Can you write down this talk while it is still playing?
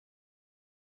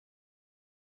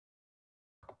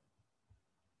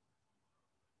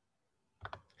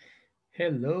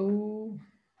Hello.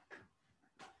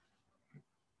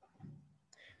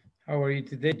 How are you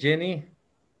today, Jenny?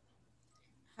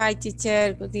 Hi,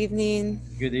 teacher. Good evening.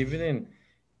 Good evening.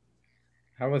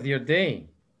 How was your day?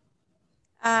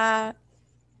 Uh,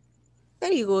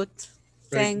 Very good. Very good.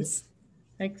 Thanks.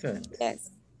 Excellent.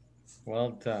 Yes.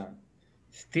 Well,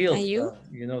 still, And you?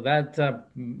 that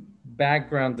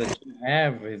background that you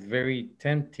have is very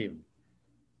tempting.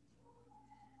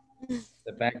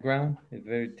 The background is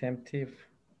very tempting.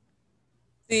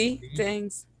 See,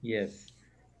 thanks. Yes.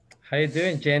 How you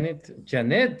doing, Janet?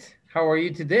 Janet, how are you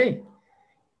today?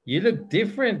 You look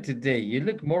different today. You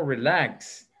look more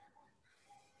relaxed.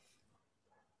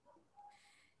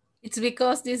 It's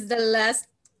because this is the last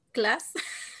class.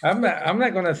 I'm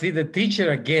not gonna see the teacher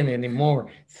again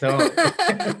anymore. So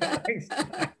next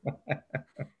time.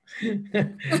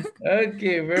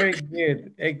 Okay, very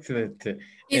good, excellent.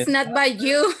 It's And not by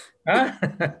you. uh,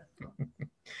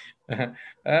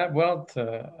 well,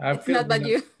 I It's feel not by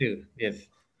relaxed you. too. Yes,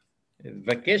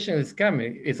 vacation is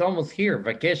coming. It's almost here.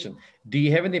 Vacation. Do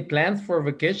you have any plans for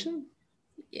vacation?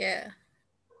 Yeah.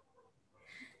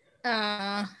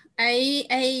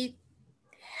 I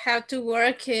have to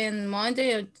work in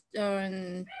Monday or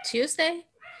on Tuesday,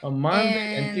 On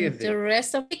Monday and and the Tuesday.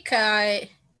 rest of the week,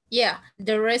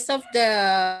 the rest of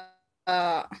the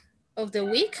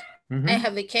week, I Mm-hmm.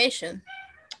 have vacation.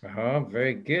 Oh,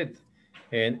 very good.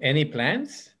 And any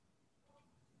plans?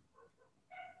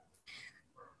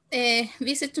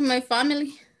 Visit to my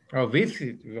family. Oh,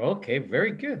 visit. Okay,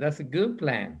 very good. That's a good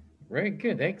plan. Very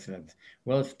good. Excellent.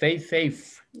 Well, stay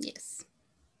safe. Yes.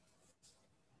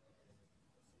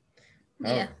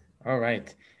 Oh, Yeah. all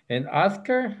right. And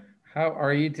Oscar, how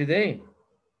are you today?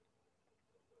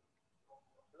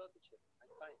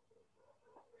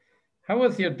 How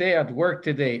was your day at work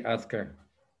today, Oscar?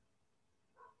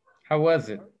 How was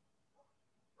it?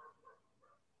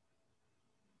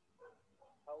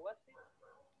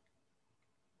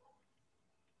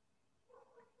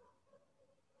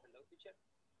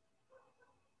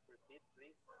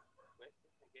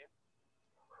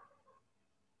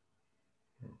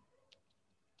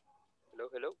 Hello,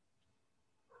 hello.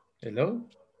 Hello?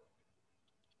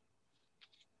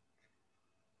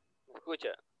 ¿Me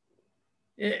escucha?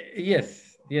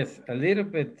 Yes, yes, a little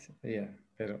bit. Yeah,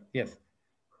 pero yes.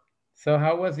 So,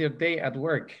 how was your day at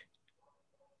work?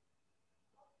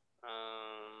 Um,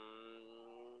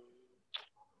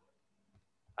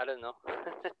 I don't know.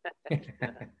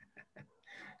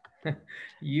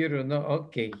 You don't know?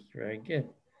 Okay, very good.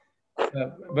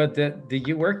 But did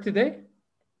you work today?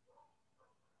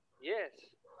 Yes,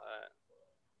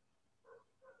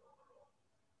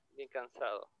 bien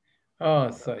cansado.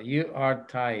 Oh, so you are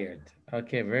tired.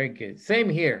 Okay, very good. Same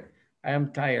here. I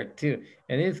am tired too,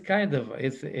 and it's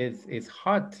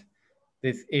hot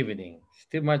this evening. It's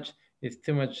too much. It's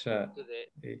too much. Today,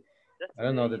 Eh, that's I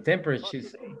don't know. today. The It's hot temperature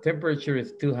is today. temperature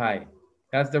is too high.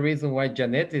 That's the reason why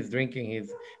Janet is drinking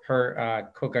her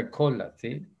Coca-Cola.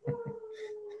 See,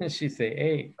 she say,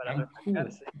 "Hey, Para I'm cool."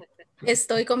 refrescarse.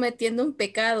 Estoy cometiendo un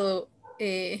pecado,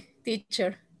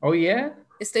 teacher. Oh yeah.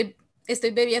 Estoy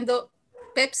bebiendo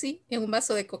Pepsi en un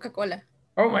vaso de Coca-Cola.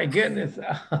 Oh my goodness.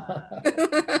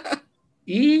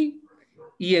 y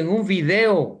y en un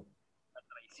video.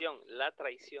 Traición, la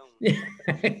traición.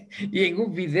 Y en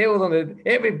un video donde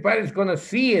everybody's gonna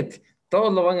see it,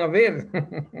 todos lo van a ver.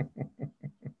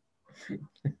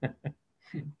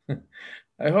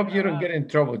 I hope you don't get Grabado, in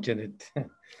trouble, Janet. quedó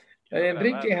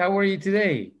Enrique, grabado. how are you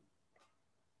today?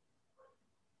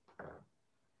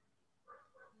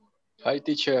 Hi,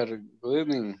 teacher. Good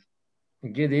evening.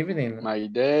 Good evening. My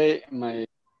day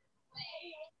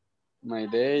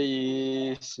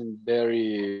is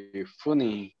very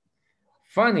funny.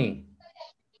 Funny.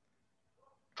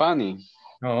 Funny.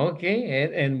 Oh, okay.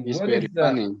 And It's what very is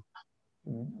funny.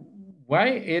 why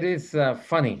it is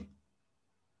funny?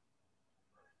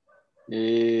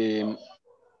 Um,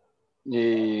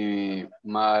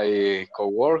 my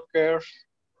coworker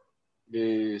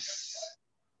is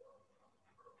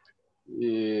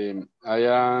I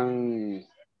am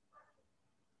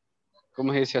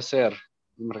 ¿cómo se dice hacer?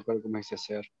 No me recuerdo cómo se dice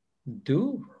hacer.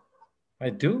 Do? I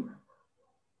do?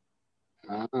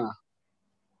 Ah,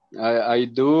 I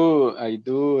do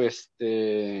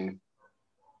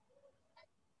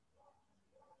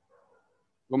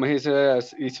 ¿cómo se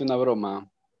dice? Hice una broma.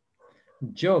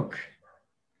 Joke.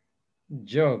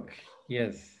 Joke.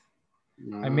 Yes.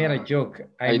 I made a joke.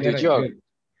 I I do made a joke. joke.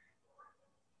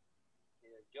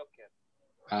 El Joker.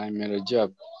 I made a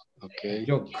job. Okay.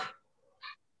 Joke.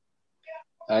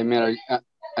 I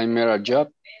made a job.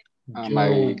 My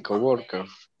Joke. coworker.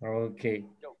 Okay.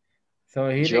 Joke. So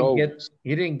he Joe.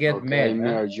 didn't get Okay, mad. I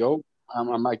Huh? met Joe.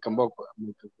 I'm Mike Book.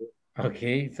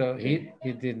 Okay, so Okay.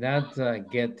 he did not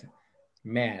get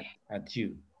mad at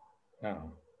you.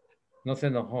 No, no se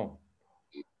enojó.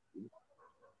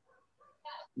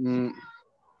 Mm,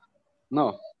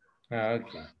 no.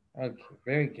 Okay, okay,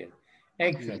 very good.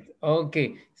 Excellent.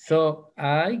 Okay, so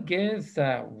I guess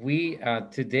we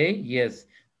today, yes,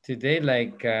 today,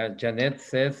 like Janet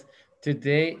says,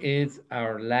 today is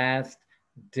our last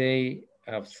day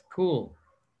of school.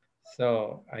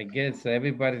 So I guess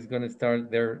everybody's going to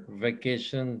start their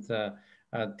vacations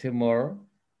tomorrow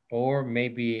or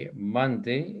maybe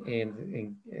Monday.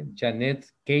 In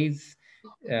Janet's case,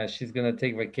 she's going to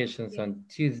take vacations on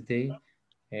Tuesday,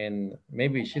 and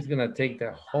maybe she's going to take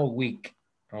the whole week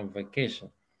on vacation.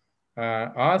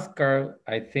 Oscar,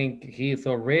 I think he's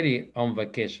already on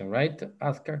vacation, right,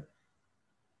 Oscar?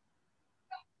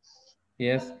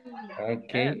 Yes. Yes,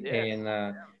 Okay.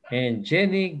 yes. And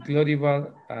Jenny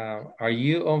Glorival, are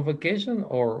you on vacation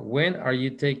or when are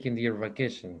you taking your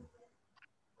vacation?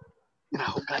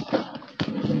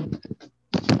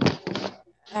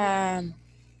 Um,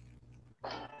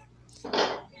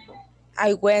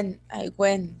 I went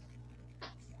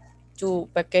to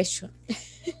vacation.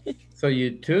 So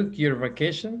you took your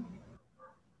vacation?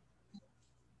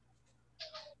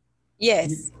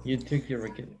 Yes. You took your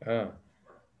vacation.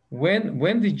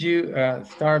 When did you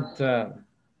start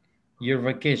your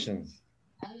vacations?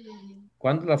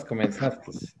 ¿Cuándo las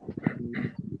comenzaste?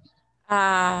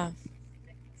 Uh,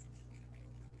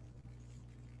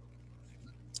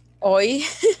 Hoy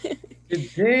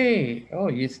Today. Oh,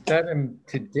 you started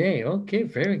today. Okay,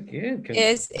 very good.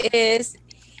 is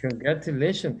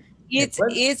Congratulations.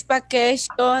 it's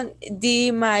vacation the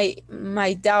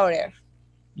my daughter.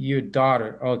 Your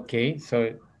daughter. Okay,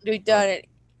 so My daughter.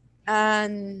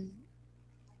 And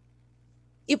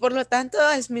y por lo tanto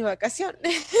es mi vacación.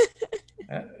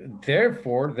 Uh,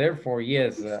 therefore,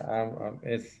 yes,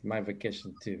 it's my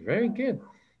vacation too. Very good,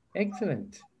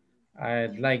 excellent.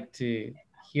 I'd like to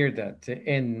hear that.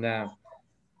 And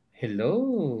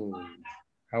hello,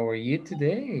 how are you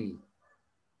today?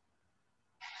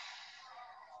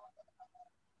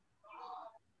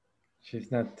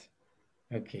 She's not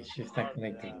okay. She's not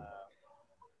connecting.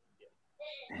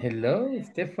 Hello,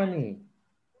 Stephanie.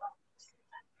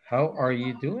 How are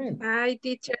you doing? Hi,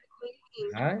 teacher.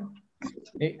 Hi.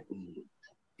 Hey,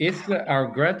 it's our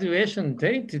graduation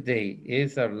day today.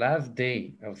 It's our last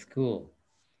day of school.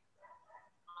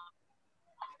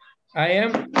 I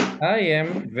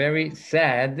am very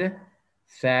sad,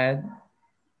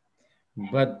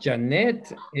 but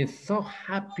Janet is so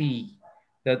happy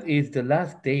that it's the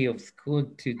last day of school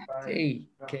today.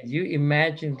 Can you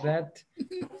imagine that?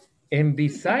 And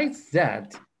besides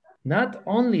that, not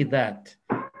only that,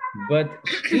 but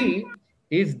she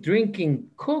is drinking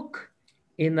Coke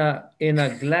in a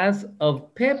glass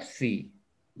of Pepsi.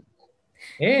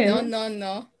 No, And no,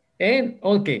 no.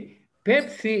 okay,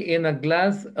 Pepsi in a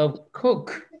glass of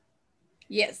Coke.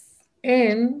 Yes.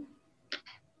 And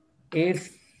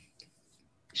is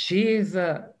she is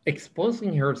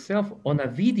exposing herself on a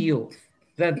video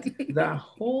that the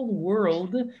whole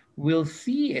world will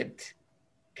see it.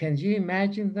 Can you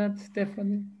imagine that,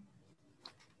 Stephanie?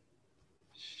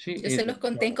 She Yo is. se los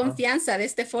conté en confianza. De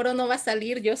este foro no va a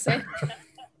salir, yo sé.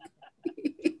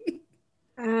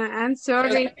 I'm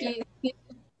sorry.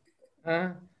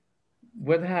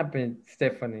 What happened,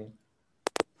 Stephanie?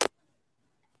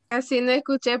 Casi no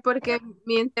escuché porque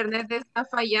mi internet está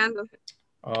fallando.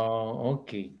 Oh,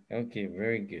 okay,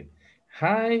 very good.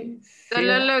 Hi, Solo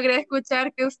Sarah. logré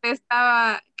escuchar que usted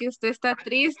está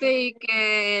triste y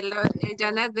que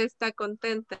Janet está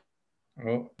contenta.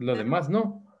 Oh, lo demás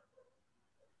no.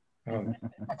 Oh,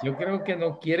 yo creo que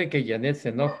no quiere que Janet se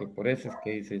enoje, por eso es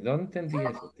que dice, no entendí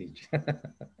eso, teacher.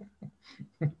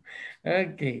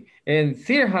 Ok, en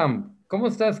Sirham, ¿cómo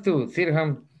estás tú,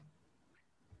 Sirham?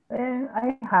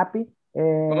 I'm happy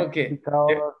Okay.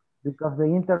 because the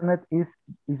internet is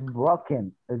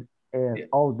broken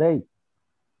all day.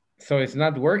 So it's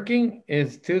not working,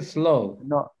 it's too slow.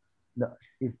 No, the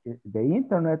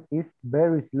internet is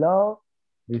very slow,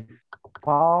 it's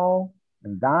up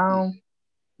and down.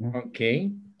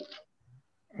 Okay.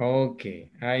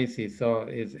 Okay, I see. So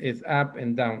it's up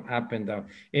and down, up and down.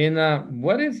 And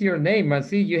what is your name? I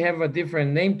see you have a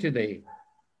different name today.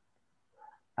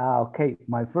 Okay,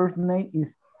 my first name is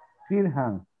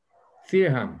Firhan.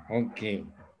 Sirham, okay.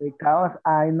 Because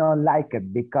I don't like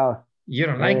it because You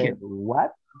don't like it?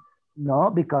 what? No,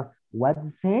 because what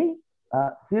you say?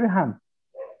 Firhan.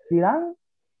 Firhan?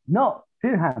 No,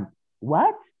 Firhan.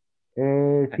 What?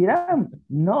 Firhan?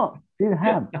 No,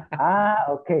 Sirham.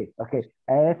 Okay, okay.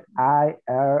 Sirham.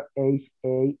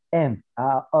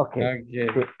 Okay. Okay.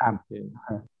 Sirham. Okay.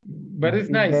 But it's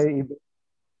nice.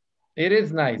 It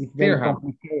is nice. It's very Dirham.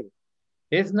 complicated.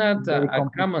 It's not Very a common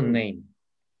complicated. name.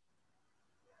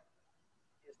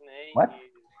 His name What?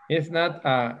 It's not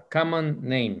a common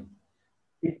name.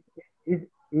 It's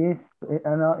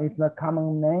not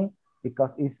common name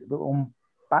because it's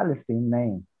Palestine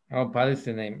name. Oh,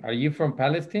 Palestine name. Are you from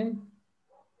Palestine?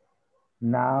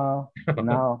 No.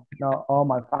 All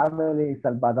my family is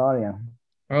Salvadorian.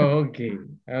 Oh, okay.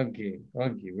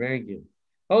 Very good.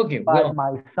 Okay, But well.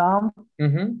 my son,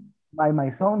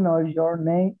 my son knows your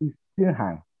name is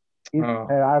Sirhan. It's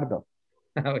Gerardo.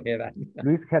 Oh, Gerardo.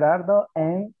 Luis Gerardo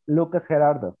and Lucas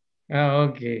Gerardo. Oh,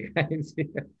 okay. I see.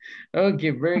 Okay,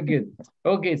 very good.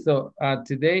 Okay, so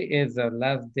today is the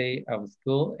last day of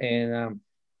school, and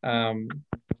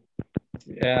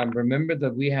remember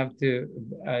that we have to,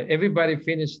 everybody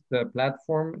finished the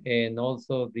platform and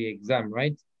also the exam,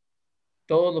 right?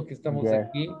 Todos los que estamos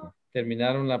aquí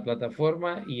terminaron la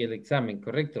plataforma y el examen,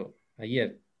 ¿correcto?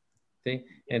 Ayer, ¿sí?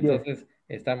 Entonces,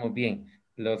 estamos bien.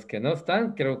 Los que no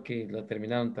están, creo que lo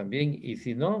terminaron también, y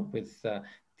si no, pues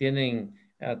tienen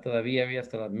todavía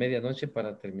hasta las medianoche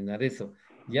para terminar eso.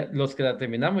 Ya, los que la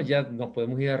terminamos ya nos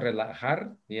podemos ir a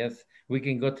relajar. Yes, we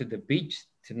can go to the beach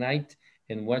tonight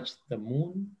and watch the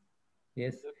moon.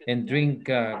 Yes, and drink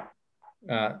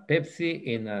Pepsi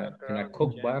in a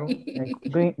Coke bottle.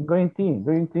 Green tea.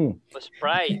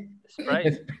 Sprite.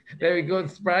 There we go,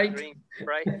 Sprite. Drink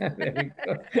Sprite. There we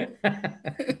go.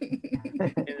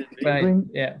 Right,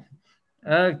 yeah.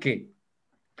 Okay.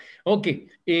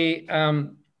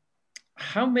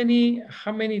 How many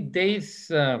days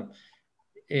it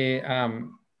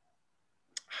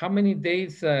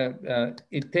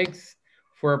takes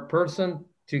for a person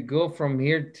to go from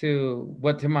here to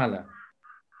Guatemala,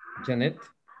 Janet?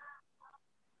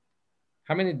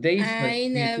 How many days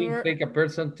does it take a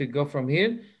person to go from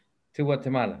here to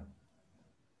Guatemala?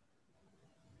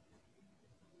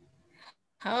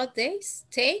 How days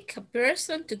take a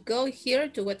person to go here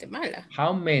to Guatemala?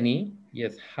 How many?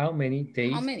 Yes, how many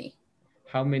days?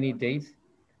 How many days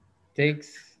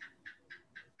takes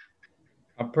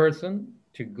a person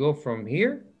to go from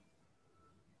here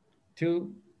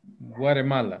to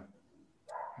Guatemala?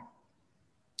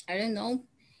 I don't know.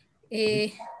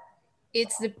 It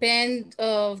depends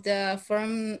of the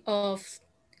form of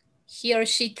he or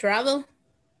she travel.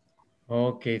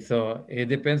 Okay, so it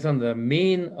depends on the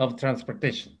mean of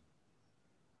transportation.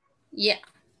 Yeah.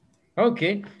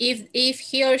 Okay. If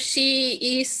he or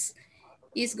she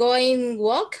is going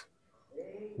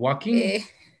walking,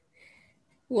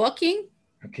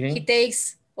 okay, he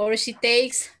takes or she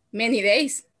takes many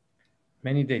days.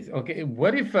 Many days. Okay.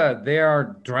 What if they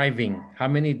are driving? How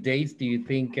many days do you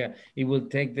think it will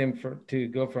take them to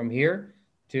go from here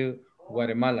to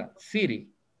Guatemala City?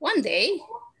 1 day.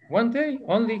 1 day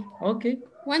only. Okay.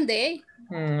 1 day.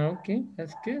 Okay,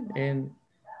 that's good. And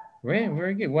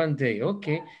very good. 1 day.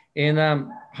 Okay. And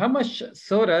how much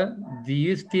soda do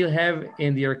you still have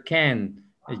in your can,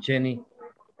 Jenny?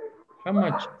 How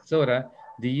much soda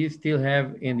do you still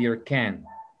have in your can?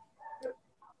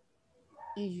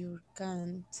 You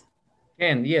can't.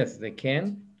 Can, yes, the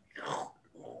can.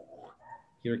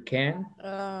 Your can.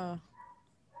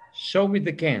 Show me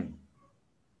the can.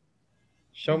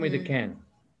 Show me the can.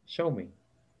 Show me.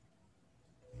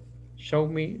 Show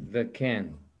me the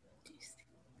can.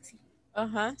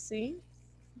 See.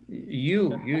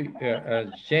 You,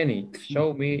 Jenny,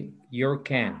 show me your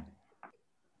can.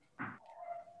 I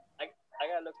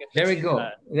gotta look at There we go.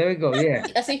 There we go. Yeah.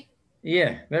 Así.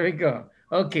 Yeah, there we go.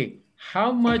 Okay.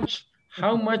 How much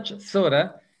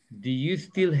soda do you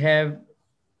still have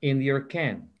in your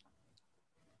can?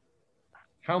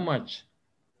 How much?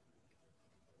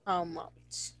 How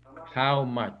much? How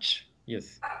much?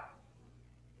 Yes.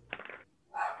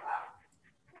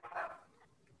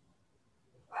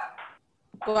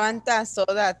 ¿Cuánta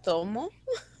soda tomo?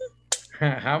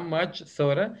 How much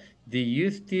soda do you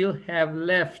still have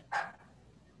left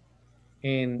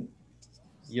in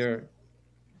your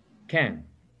can?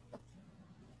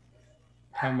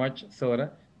 How much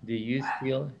soda do you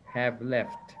still have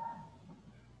left?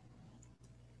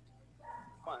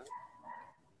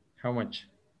 How much?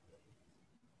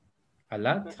 A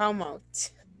lot? How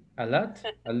much? A lot?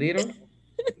 A little?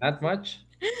 Not much?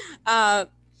 A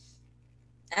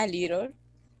little.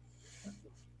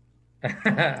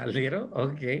 A little?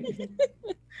 Okay.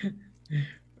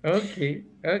 Okay.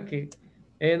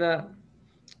 And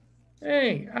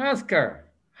hey, Oscar,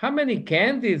 how many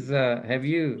candies have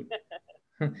you?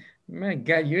 Man,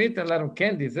 God, you eat a lot of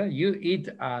candies, huh? You eat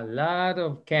a lot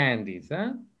of candies,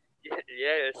 huh?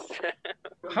 Yes.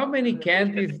 How many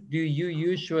candies do you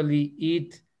usually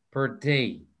eat per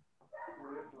day?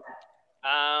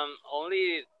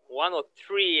 Only 1 or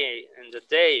 3 in the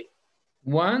day.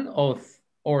 One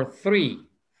or three?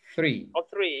 Three. Or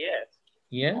 3, yes.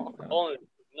 Yeah? Only,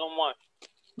 no more.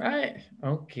 Right.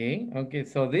 Okay. Okay.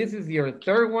 So this is your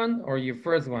third one or your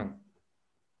first one?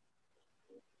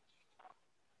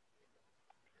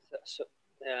 So,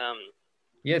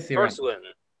 Yes, Siran. first one.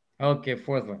 Okay,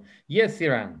 fourth one. Yes,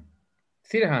 Siran.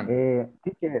 Sirhan.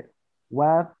 Teacher,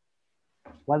 what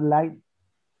like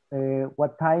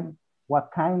what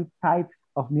kind type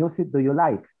of music do you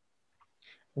like?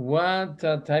 What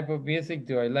type of music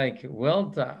do I like?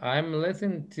 Well, I'm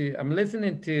listening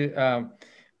to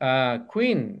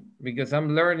Queen because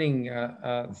I'm learning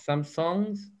some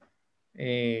songs.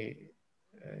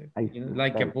 I You know, see.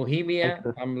 like a Bohemia.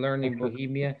 I'm learning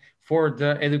Bohemia for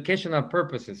the educational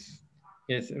purposes.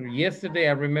 Yes, yesterday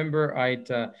I remember I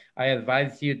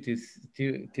advised you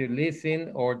to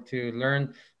listen or to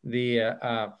learn the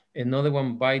another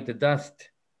one, By the Dust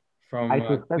from I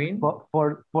suspect Queen.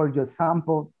 for your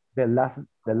sample the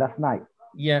last night.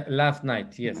 Yeah, last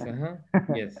night. Yes.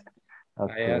 Yes. I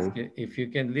Okay. ask you if you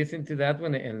can listen to that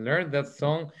one and learn that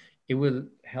song. It will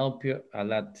help you a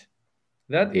lot.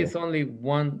 That Yes. is only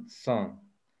one song.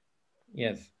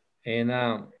 Yes. And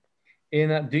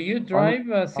do you Only drive,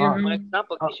 One Sirhan?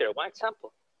 example, teacher. One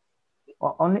example.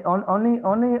 only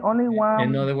one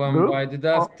Another one group. by the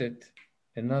dusted.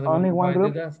 Another Only one one by the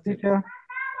group, dusted. teacher.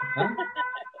 Huh?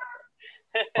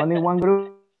 Only one group.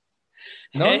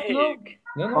 No, no, Hey,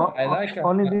 no, no. I like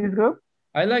Only this group.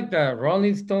 I like the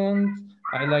Rolling Stones.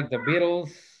 I like the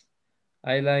Beatles.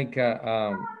 I like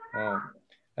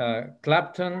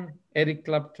Clapton, Eric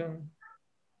Clapton.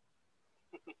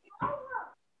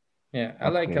 Yeah, I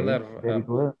like a Okay. lot of Very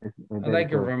good. I Very like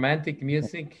a good. romantic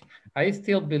music. I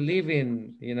still believe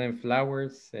in in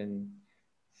flowers and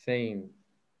saying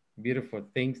beautiful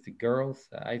things to girls.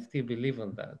 I still believe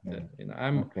in that. Okay.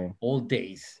 I'm Okay. old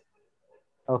days.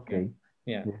 Yeah, Okay.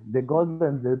 yeah. Yes, the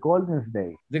golden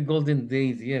day. The golden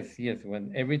days. Yes, yes.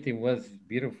 When everything was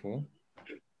beautiful.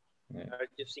 Yeah. are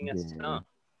you sing a Yeah. song?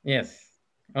 Yes.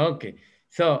 Okay.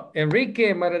 So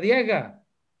Enrique Maradiaga,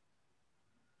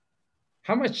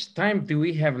 how much time do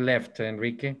we have left,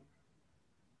 Enrique,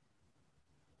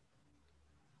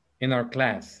 in our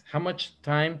class? How much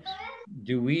time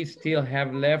do we still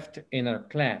have left in our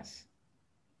class?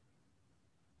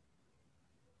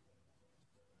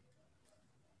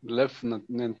 Left, no,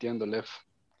 no entiendo left.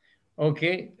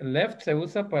 Okay, left se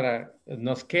usa para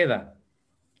nos queda.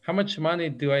 How much money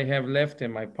do I have left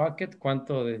in my pocket?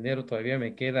 ¿Cuánto dinero todavía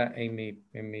me queda en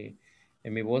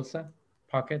mi bolsa?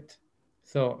 Pocket.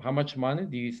 So, how much money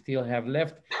do you still have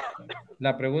left?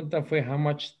 La pregunta fue, how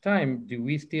much time do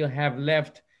we still have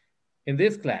left in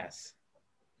this class?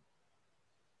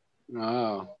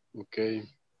 Ah, okay.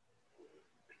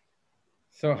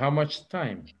 So, how much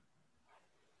time?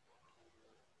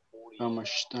 How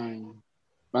much time?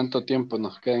 ¿Cuánto tiempo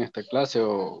nos queda en esta clase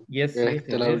o Yes, yes, esta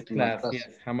es in la this última class, clase?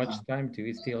 yes. How much time do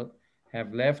we still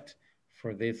have left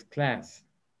for this class?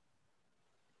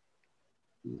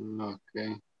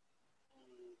 Okay.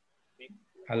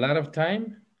 A lot of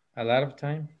time? A lot of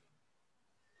time?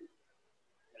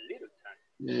 A little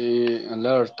time. A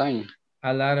lot of time.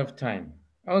 A lot of time.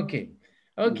 Okay.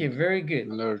 Okay, very good.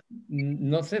 A lot.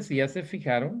 No sé si ya se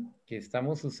fijaron que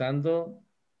estamos usando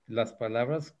las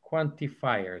palabras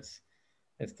quantifiers.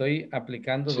 Estoy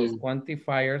aplicando los Sí.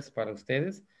 quantifiers para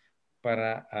ustedes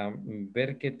para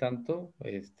ver qué tanto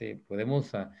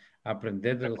podemos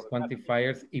aprender de los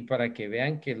quantifiers y para que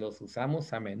vean que los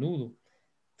usamos a menudo.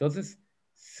 Entonces,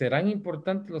 ¿serán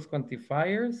importantes los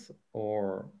quantifiers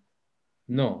o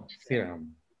no?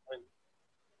 Sirham?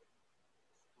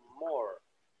 More.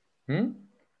 ¿Mm?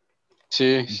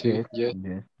 Sí, sí, Yes. yes.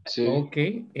 Yes. Sí.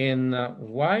 Okay, and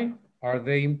why are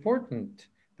they important?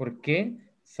 ¿Por qué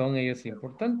son ellos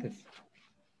importantes?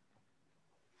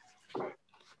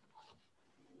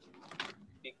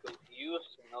 Because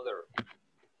use another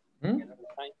 ¿Mm?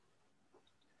 time.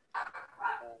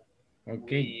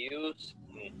 Okay. We use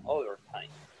in other time.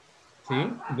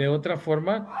 Sí, de otra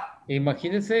forma,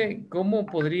 imagínense cómo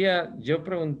podría yo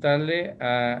preguntarle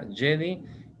a Jenny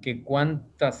que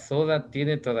cuánta soda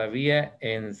tiene todavía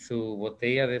en su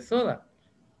botella de soda,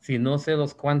 si no sé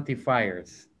los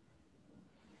quantifiers.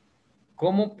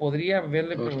 ¿Cómo podría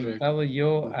haberle Correcto. preguntado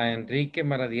yo a Enrique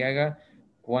Maradiaga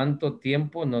cuánto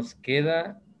tiempo nos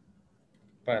queda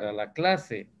para la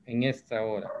clase en esta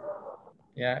hora?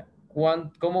 ¿Ya?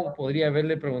 ¿Cómo podría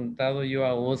haberle preguntado yo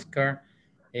a Oscar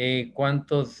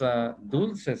 ¿Cuántos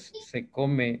dulces se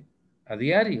come a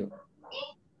diario?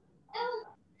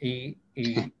 Y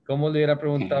cómo le hubiera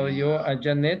preguntado yo a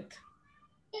Janet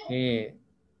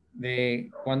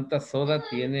de cuánta soda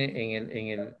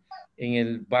tiene en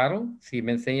el barrel. Si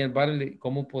me enseña el barrel,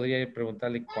 ¿cómo podría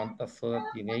preguntarle cuánta soda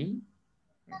tiene ahí?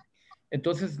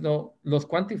 Entonces, no, los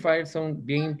quantifiers son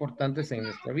bien importantes en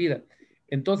nuestra vida.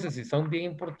 Entonces, si son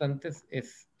bien importantes,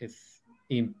 es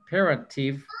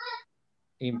imperative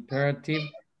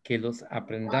que los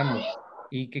aprendamos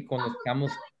y que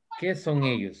conozcamos qué son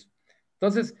ellos.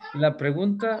 Entonces, la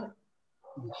pregunta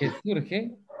que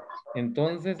surge,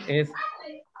 entonces, es,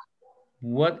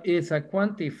 what is a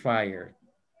quantifier?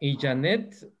 Y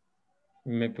Janet,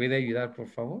 ¿me puede ayudar, por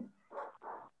favor?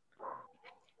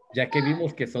 Ya que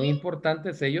vimos que son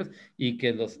importantes ellos y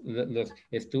que los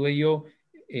estuve yo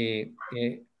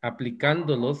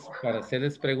aplicándolos para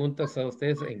hacerles preguntas a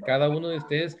ustedes. En cada uno de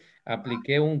ustedes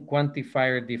apliqué un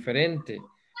quantifier diferente.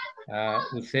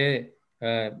 Usé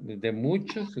de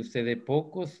muchos, usé de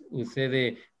pocos, usé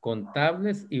de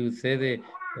contables y usé de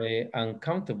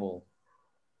uncountable.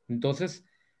 Entonces,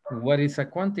 what is a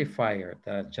quantifier,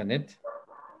 Janet?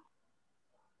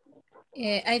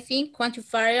 I think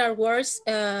quantifier are words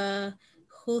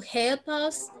who help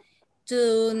us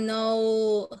to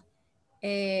know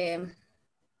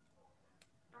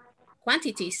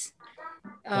quantities,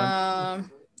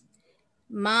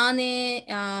 money,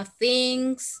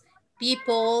 things,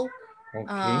 people,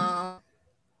 Okay.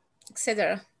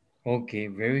 etc. Ok,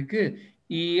 very good.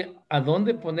 ¿Y a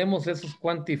dónde ponemos esos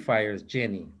quantifiers,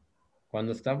 Jenny?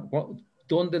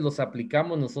 ¿Dónde los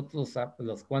aplicamos nosotros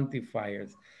los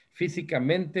quantifiers?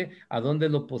 Físicamente, ¿a dónde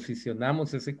lo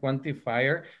posicionamos ese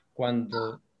quantifier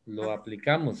cuando lo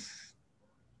aplicamos?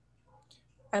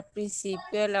 Al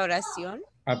principio de la oración.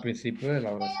 Al principio de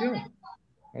la oración.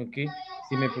 Ok,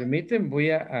 si me permiten,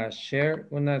 voy a share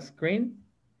una screen.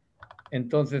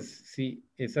 Entonces, si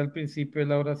es al principio de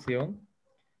la oración,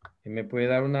 ¿me puede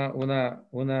dar una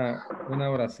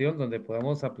oración donde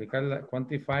podamos aplicar la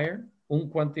quantifier? Un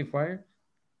quantifier.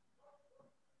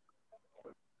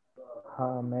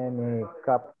 How many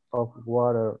cups of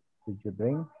water did you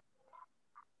drink?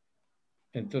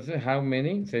 Entonces, how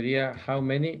many sería how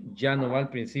many, ya no va al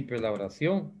principio de la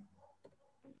oración.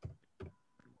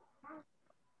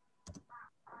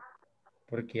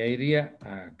 Porque ahí iría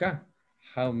acá.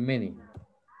 How many.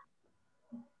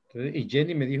 Entonces, y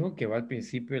Jenny me dijo que va al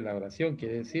principio de la oración.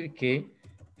 Quiere decir que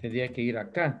tendría que ir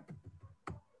acá.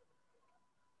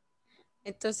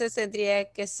 Entonces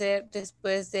tendría que ser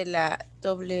después de la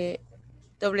doble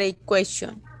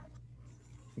equation.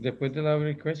 Después de la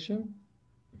double question.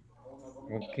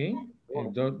 Ok.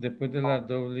 Después de la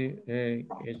doble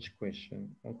edge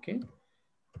question. Ok.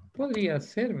 Podría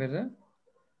ser, ¿verdad?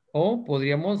 O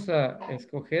podríamos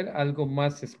escoger algo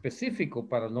más específico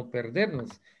para no perdernos.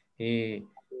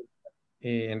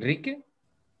 Enrique,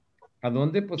 ¿a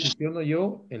dónde posiciono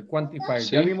yo el quantifier?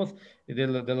 Sí. Ya vimos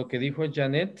de lo que dijo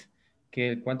Janet, que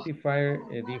el quantifier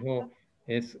dijo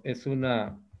es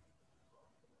una,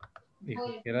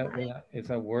 dijo que era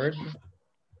esa word.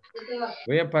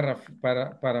 Voy a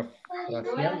parafrasear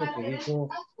lo que dijo,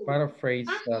 paraphrase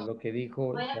lo que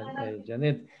dijo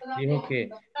Janet. Dijo que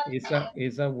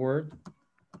esa word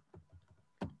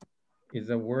is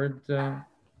a word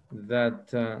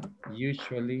that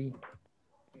usually,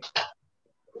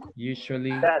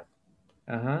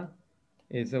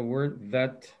 is a word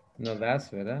that, no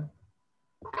das, ¿verdad?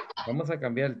 Vamos a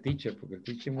cambiar el teacher porque el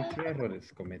teacher muchos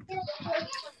errores comete.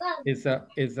 Is a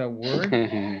word,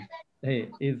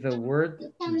 is a word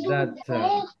that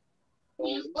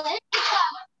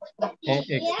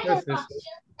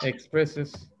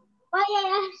expresses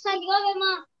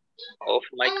Of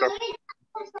micro.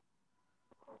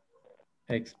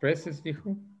 Expresses,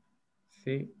 dijo.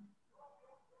 Sí.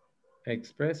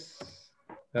 Express,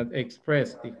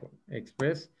 dijo.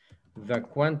 Express the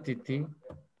quantity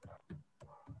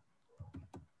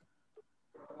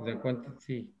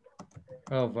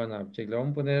of an object. Le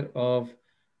vamos a poner of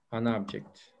an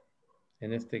object.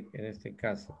 En este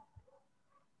caso.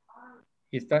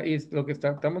 Y lo que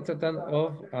estamos tratando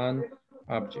of an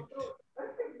object.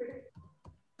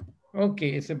 Ok,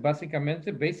 eso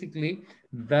basically,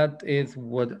 that is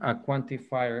what a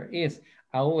quantifier is.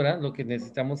 Ahora, lo que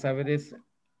necesitamos saber es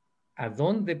a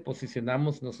dónde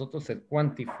posicionamos nosotros el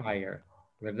quantifier,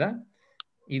 ¿verdad?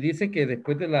 Y dice que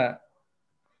después de la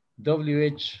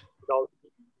WH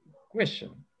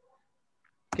question.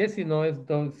 ¿Qué si no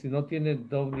tiene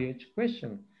WH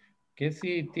question? ¿Qué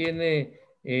si tiene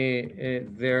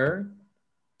there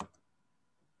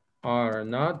are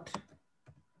not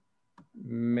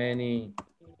many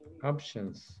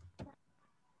options.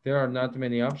 There are not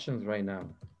many options right now.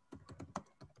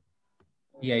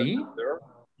 Y ahí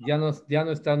ya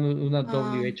no está una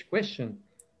WH question.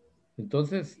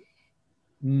 Entonces,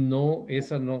 no,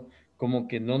 esa no, como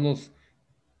que no nos,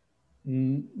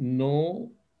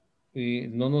 no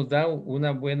nos da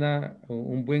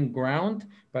un buen ground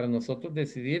para nosotros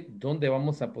decidir dónde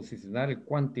vamos a posicionar el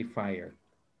quantifier,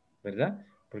 ¿verdad?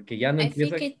 Porque ya no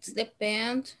empieza... I think it's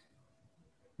depend.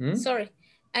 ¿Mm? Sorry,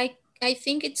 I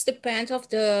think it's depend of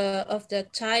the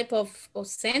type of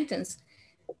sentence.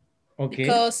 Okay.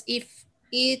 Because if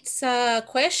it's a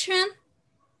question,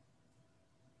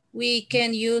 we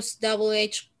can use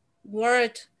WH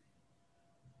word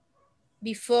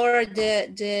before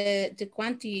the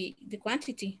quantity.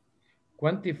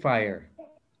 Quantifier.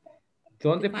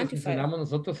 ¿Dónde posicionamos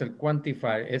nosotros el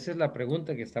quantifier? Esa es la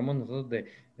pregunta que estamos nosotros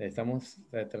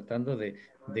tratando de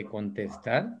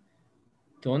contestar.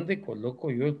 ¿Dónde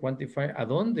coloco yo el quantifier? ¿A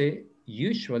dónde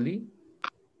usually,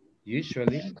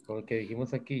 porque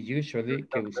dijimos aquí usually,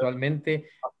 que usualmente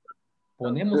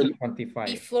ponemos el quantifier?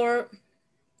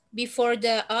 Before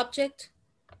the object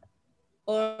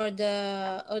or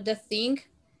the thing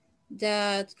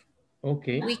that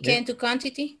we can to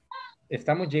quantity.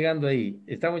 Estamos llegando ahí,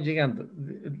 estamos llegando.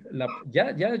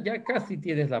 Ya casi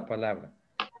tienes la palabra.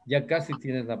 Ya casi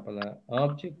tienes la palabra.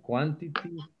 Object,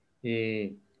 quantity,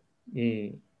 the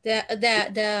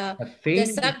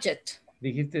subject.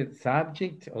 Dijiste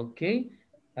subject, ok.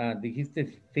 Dijiste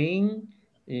thing.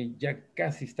 Ya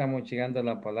casi estamos llegando a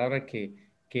la palabra que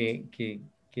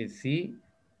sí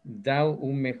da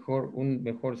un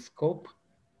mejor scope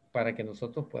para que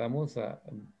nosotros podamos,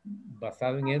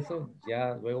 basado en eso,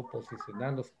 ya luego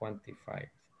posicionar los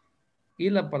quantifiers. Y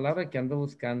la palabra que ando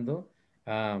buscando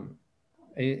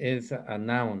es a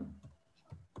noun.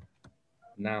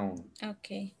 Noun.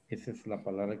 Okay. Esa es la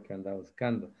palabra que ando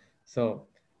buscando. So,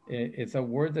 it's a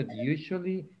word that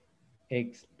usually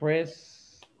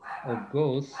express or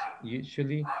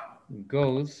usually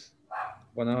goes,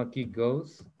 bueno, aquí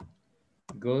goes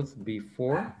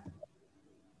before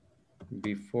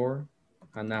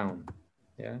a noun,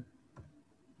 ¿ya?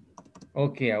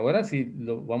 Ok, ahora sí,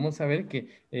 lo vamos a ver que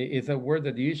es a word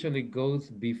that usually goes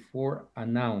before a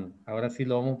noun. Ahora sí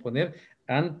lo vamos a poner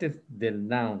antes del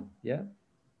noun, ¿ya?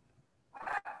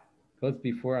 Goes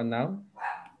before a noun.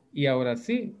 Y ahora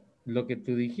sí, lo que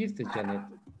tú dijiste, Janet,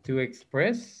 to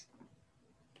express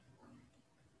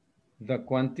the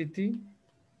quantity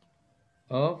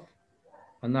of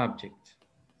an object,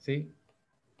 ¿sí?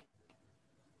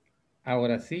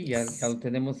 Ahora sí, ya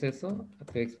tenemos eso,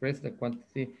 to express the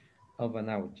quantity of an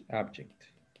object.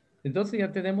 Entonces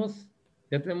ya tenemos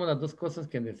las dos cosas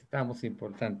que necesitamos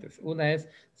importantes. Una es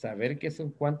saber qué es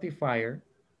un quantifier,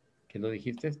 que lo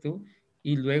dijiste tú,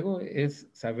 y luego es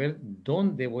saber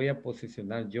dónde voy a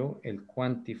posicionar yo el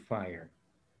quantifier.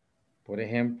 Por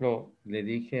ejemplo, le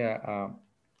dije a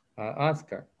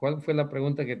Oscar, ¿cuál fue la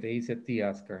pregunta que te hice a ti,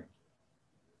 Oscar?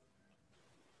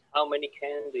 How many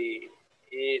candy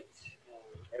eat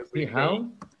every Sí,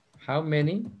 day? How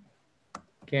many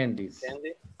candies?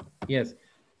 Candy? Yes.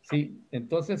 Sí,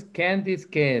 entonces, candies,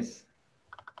 ¿qué es?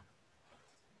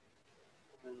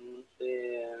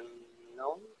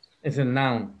 Noun. Es el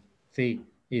noun, sí.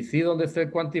 Y sí, ¿dónde está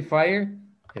el quantifier?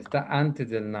 Está antes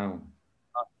del noun.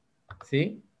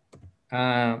 ¿Sí?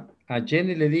 A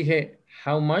Jenny le dije,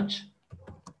 how much?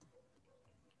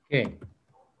 ¿Qué?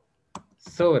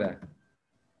 Soda.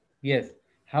 Yes,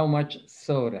 how much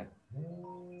soda?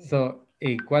 So,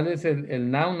 ¿y cuál es el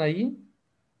noun ahí?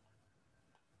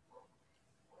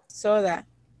 Soda.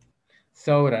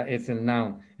 Soda es el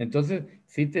noun. Entonces,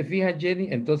 si te fijas, Jenny,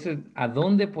 entonces, ¿a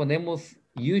dónde ponemos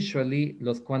usually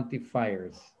los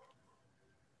quantifiers?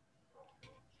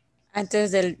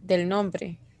 Antes del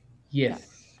nombre.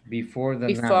 Yes, before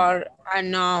the noun. Before a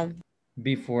noun.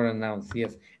 Before a noun,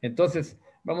 yes. Entonces,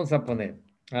 vamos a poner.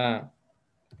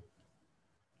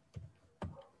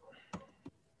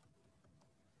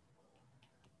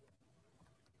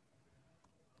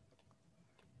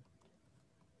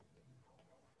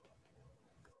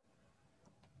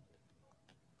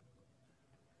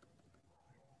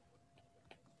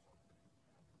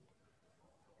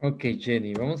 Ok,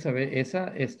 Jenny, vamos a ver.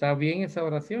 ¿Está bien esa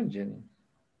oración, Jenny?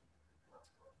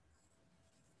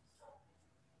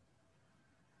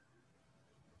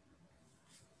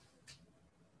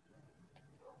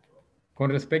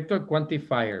 Con respecto al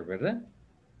quantifier, ¿verdad?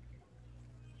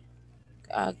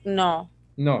 No.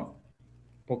 No.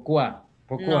 Pourquoi?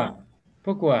 No.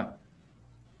 Pourquoi?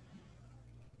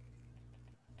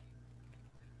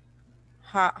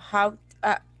 How,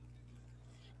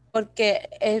 porque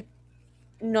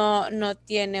no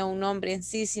tiene un nombre en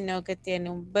sí, sino que tiene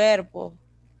un verbo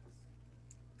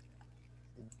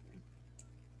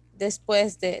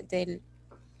después del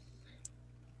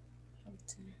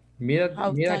Mira,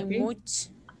 how mira time aquí. much.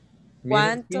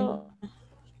 Mira aquí. ¿Cuánto?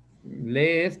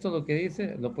 Lee esto, lo que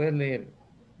dice. Lo puedes leer.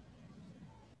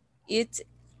 It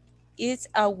is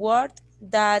a word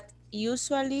that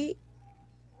usually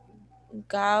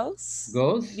goes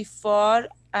Goes. before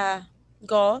a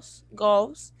goes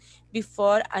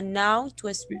before a noun to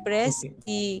express Okay.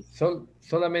 the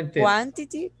Solamente eso.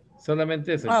 quantity.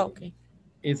 Solamente eso. Ah, okay.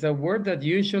 It's a word that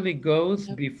usually goes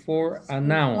before a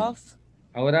noun. Of,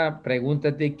 Ahora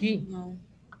pregúntate aquí. no,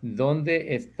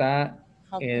 ¿Dónde está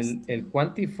how el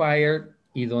quantifier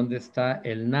y dónde está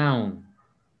el noun?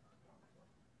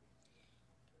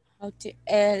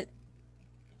 el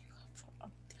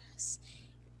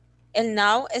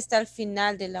noun está al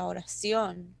final de la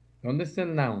oración. ¿Dónde está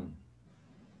el noun?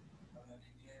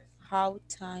 How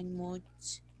time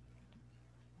much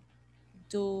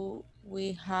do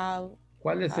we have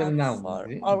 ¿Cuál es el noun? for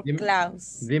our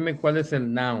class? Dime cuál es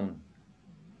el noun.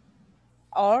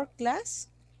 Our class?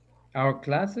 Our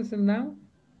class es el noun.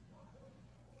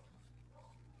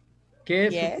 ¿Qué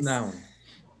es un Yes. noun?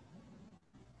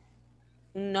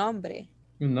 Un nombre.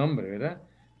 Un nombre, ¿verdad?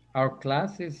 Our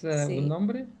class es Sí. un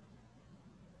nombre.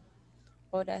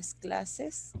 Horas,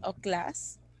 clases o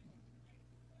class.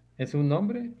 ¿Es un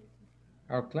nombre?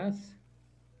 Our class.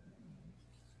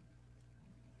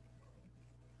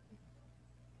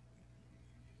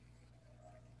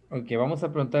 Ok, vamos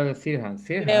a preguntarle a Sirhan.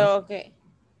 Sirhan. Creo que.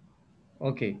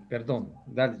 Ok, perdón.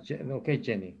 Dale, ok,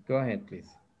 Jenny, go ahead, please.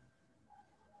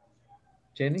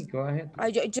 Jenny, go ahead.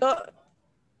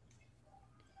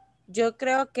 Yo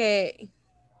creo que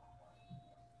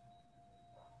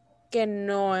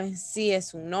no sí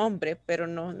es un nombre, pero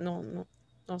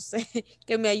no sé.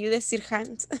 Que me ayude Sir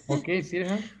Hans. Ok,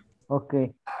 Sirhan. Ok.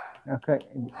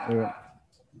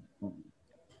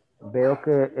 Veo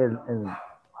que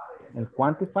el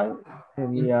quantify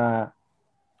sería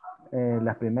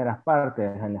las primeras partes,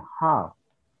 el how.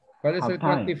 ¿Cuál es How el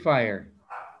time. quantifier?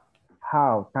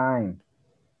 How, time.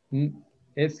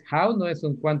 Es how, no es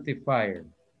un quantifier.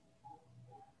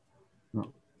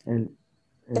 No, el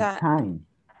time.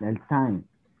 El time.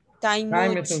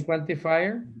 Time es un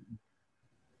quantifier.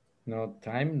 No,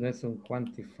 time no es un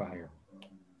quantifier.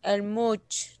 El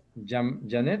much.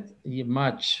 Janet y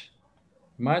much.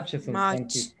 Much es un Much.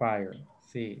 quantifier.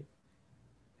 Sí.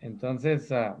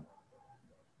 Entonces,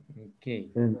 ok.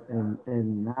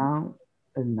 El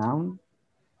noun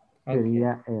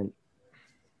sería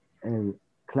el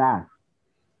class.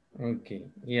 Ok,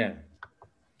 yeah.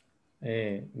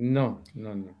 No.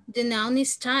 The noun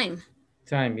is time.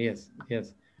 Time, yes.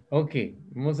 Ok,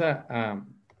 vamos a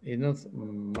irnos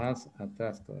más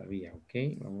atrás todavía,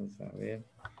 ok. Vamos a ver.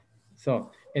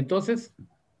 Entonces,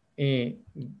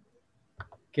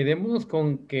 quedémonos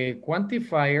con que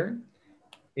quantifier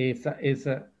is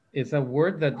a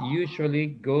word that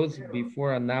usually goes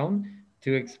before a noun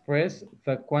to express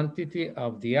the quantity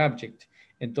of the object.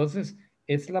 Entonces,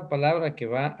 es la palabra que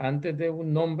va antes de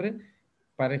un nombre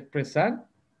para expresar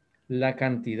la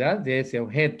cantidad de ese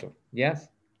objeto, ¿ya?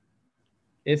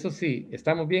 Eso sí,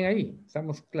 ¿estamos bien ahí?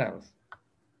 ¿Estamos claros?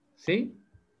 ¿Sí?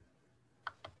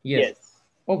 Yes.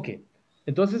 Ok.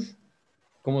 Entonces,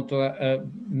 como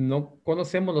no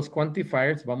conocemos los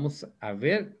quantifiers, vamos a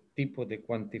ver tipos de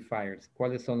quantifiers.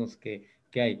 ¿Cuáles son los que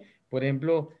hay? Por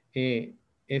ejemplo,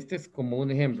 este es como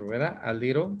un ejemplo, ¿verdad? A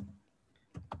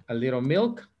little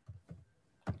milk.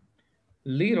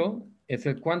 Little es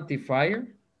el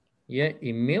quantifier, ¿yeah?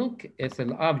 Y milk es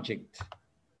el object.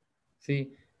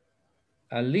 ¿Sí?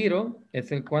 A little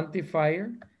es el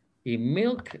quantifier y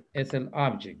milk es el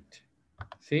object.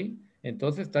 ¿Sí?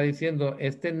 Entonces está diciendo,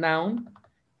 este noun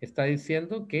está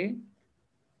diciendo que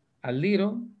a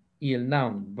little y el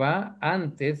noun va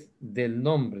antes del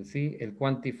nombre, ¿sí? El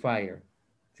quantifier,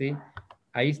 ¿sí?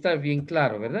 Ahí está bien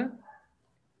claro, ¿verdad?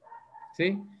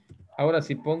 ¿Sí? Ahora,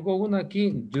 si pongo uno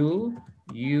aquí, do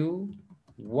you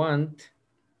want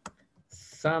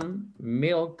some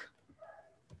milk?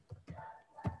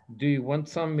 Do you want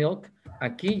some milk?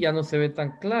 Aquí ya no se ve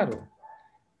tan claro,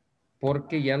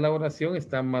 porque ya la oración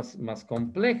está más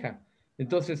compleja.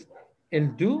 Entonces,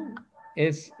 el do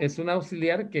es un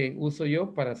auxiliar que uso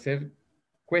yo para hacer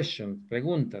questions,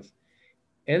 preguntas.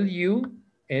 El you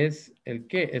es el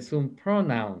qué, es un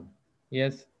pronoun.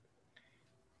 Yes.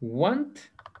 Want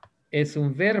es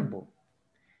un verbo.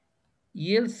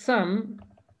 Y el some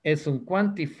es un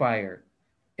quantifier.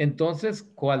 Entonces,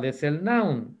 ¿cuál es el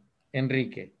noun,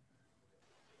 Enrique?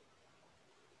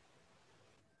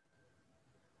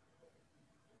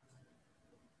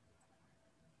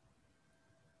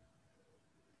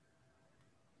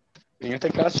 En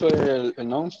este caso, el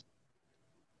noun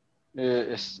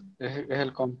es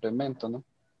el complemento, ¿no?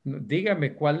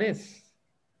 Dígame cuál es.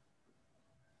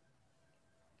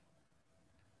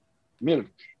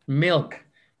 Milk. Milk.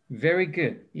 Very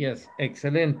good. Yes,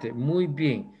 excelente. Muy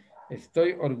bien.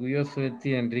 Estoy orgulloso de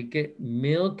ti, Enrique.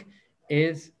 Milk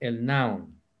es el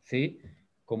noun, ¿sí?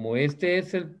 Como este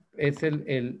es el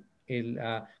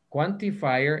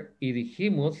quantifier y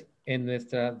dijimos en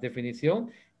nuestra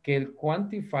definición que el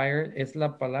quantifier es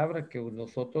la palabra que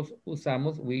nosotros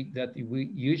usamos, that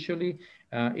we usually,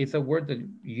 it's a word that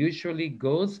usually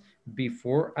goes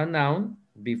before a noun,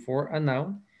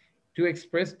 to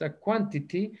express the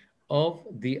quantity of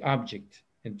the object.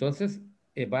 Entonces,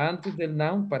 va antes del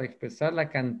noun para expresar la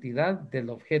cantidad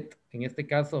del objeto, en este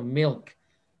caso milk.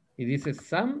 Y dice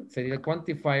some sería el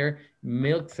quantifier,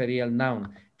 milk sería el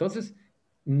noun. Entonces,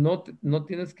 no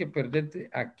tienes que perderte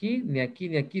aquí, ni aquí,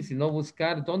 ni aquí, sino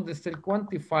buscar dónde está el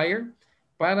quantifier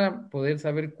para poder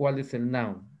saber cuál es el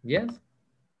noun. ¿Yes?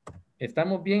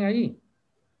 ¿Estamos bien ahí?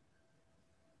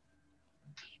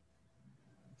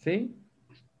 ¿Sí?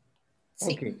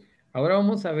 Sí. Ok. Ahora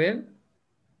vamos a ver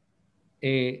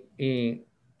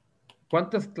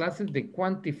cuántas clases de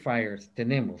quantifiers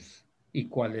tenemos y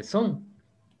cuáles son.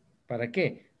 ¿Para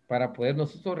qué? Para poder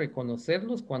nosotros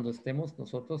reconocerlos cuando estemos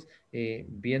nosotros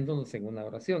viéndolos en una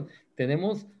oración.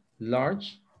 Tenemos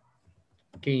large,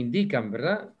 que indican,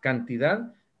 ¿verdad?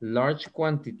 Cantidad, large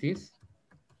quantities.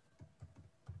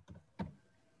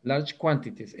 Large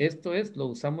quantities. Esto es, lo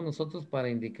usamos nosotros para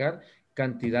indicar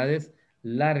cantidades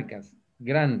largas,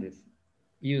 grandes.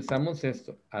 Y usamos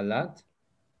esto, a lot,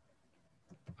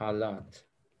 a lot,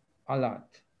 a lot.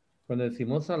 Cuando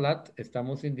decimos a lot,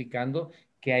 estamos indicando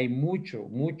que hay mucho,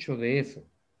 mucho de eso,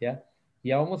 ¿ya?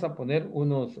 Ya vamos a poner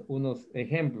unos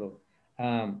ejemplos.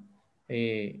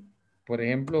 Por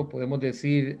ejemplo, podemos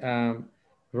decir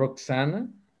Roxana,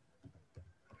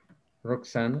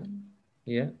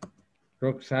 yeah.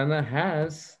 Roxana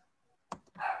has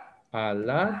a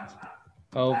lot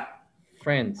of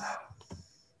friends.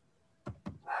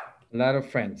 A lot of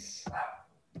friends.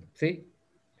 ¿Sí?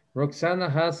 Roxana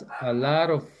has a lot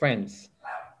of friends.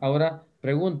 Ahora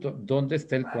pregunto, ¿dónde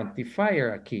está el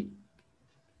quantifier aquí?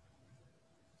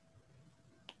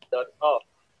 Of.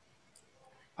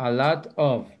 A lot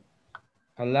of.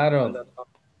 A lot of.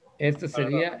 Este A lot of.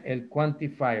 sería el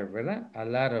quantifier, ¿verdad? A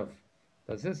lot of.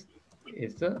 Entonces,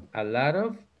 esto, a lot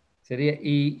of, sería,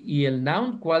 ¿y el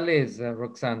noun cuál es,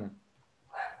 Roxana?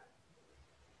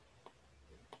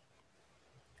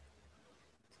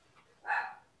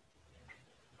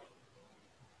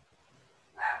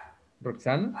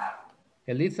 Roxana,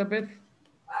 Elizabeth.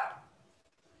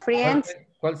 Friends.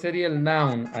 ¿Cuál sería el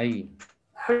noun ahí?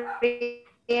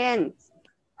 Friends.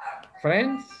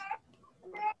 Friends.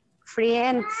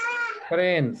 Friends.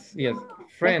 Friends, yes.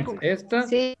 Friends. Esta,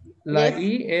 Sí. la Yes.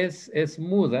 I es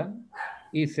muda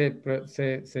y se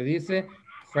dice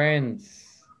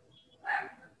friends.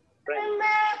 Friends.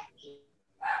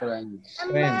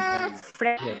 Friends.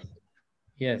 Yes.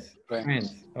 Yes.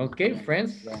 Friends. Ok,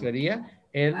 friends sería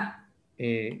el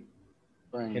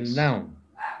noun.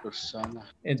 Persona.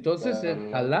 Entonces,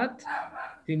 el a lot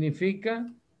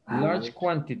significa large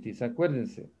quantities,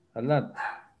 acuérdense, a lot.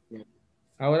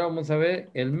 Ahora vamos a ver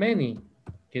el many,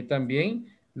 que también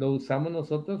lo usamos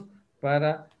nosotros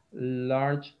para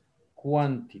large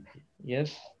quantity,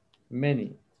 yes,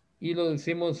 many. Y lo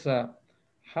decimos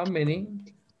how many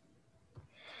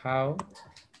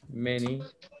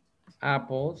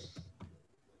apples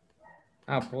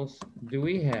do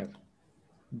we have?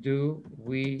 Do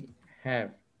we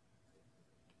have?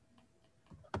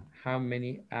 How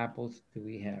many apples do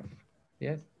we have?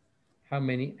 Yes. How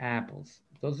many apples?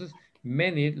 Entonces,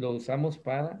 many lo usamos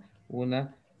para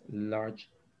una large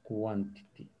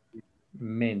quantity.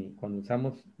 Many, cuando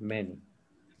usamos many.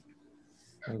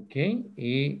 Ok,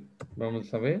 y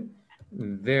vamos a ver.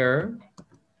 There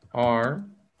are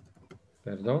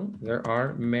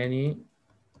many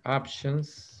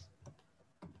options.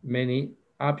 Many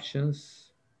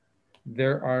options.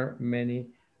 There are many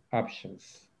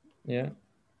options. Yeah.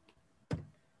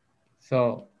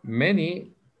 So,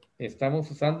 many estamos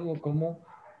usando como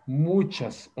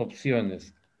muchas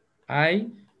opciones.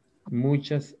 Hay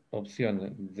muchas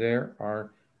opciones. There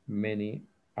are many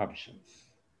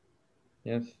options.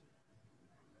 Yes.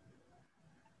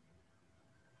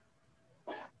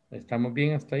 ¿Estamos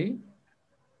bien hasta ahí?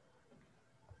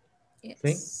 Yes.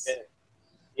 ¿Sí?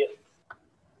 Yes.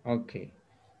 Ok.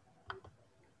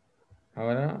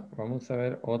 Ahora vamos a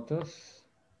ver otros.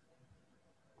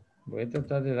 Voy a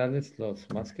tratar de darles los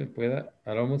más que pueda.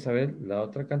 Ahora vamos a ver la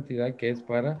otra cantidad que es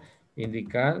para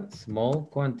indicar small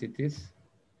quantities.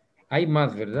 Hay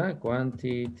más, ¿verdad?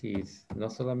 Quantities, no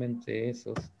solamente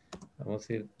esos. Vamos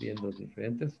a ir viendo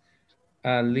diferentes.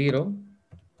 A little.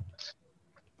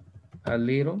 A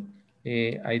little.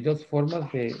 Hay dos formas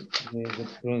de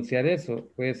pronunciar eso.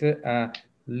 Puede ser a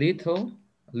little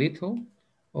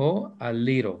o a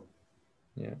little.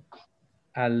 Yeah.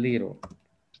 A little.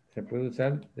 Se puede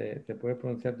usar, se puede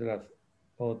pronunciar de las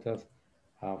otras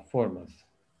formas.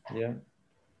 ¿Ya?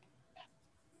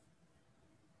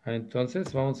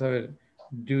 Entonces, vamos a ver.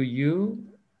 Do you,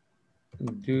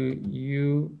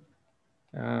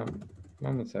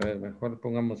 vamos a ver, mejor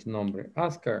pongamos nombre.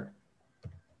 Oscar,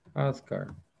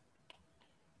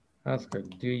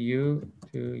 do you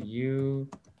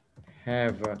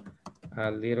have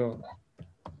a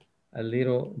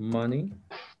little money?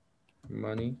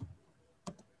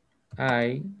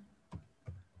 I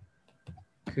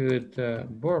could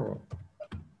borrow.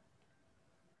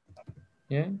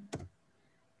 Yeah.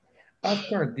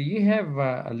 Oscar, do you have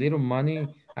a little money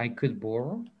I could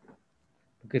borrow?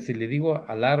 Porque si le digo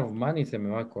a lot of money, se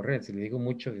me va a correr. Si le digo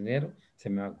mucho dinero, se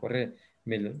me va a correr.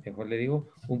 Mejor le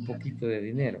digo un poquito de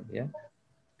dinero, ¿ya?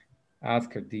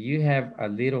 Oscar, do you have a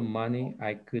little money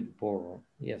I could borrow?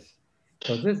 Yes.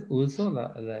 Entonces, uso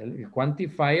el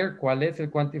quantifier. ¿Cuál es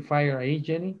el quantifier ahí,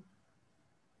 Jenny?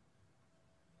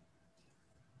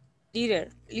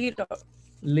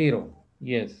 Little,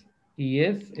 yes. Y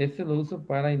este lo uso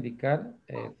para indicar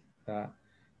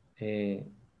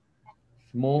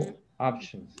small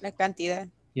options. La cantidad.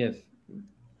 Yes,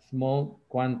 small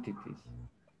quantities.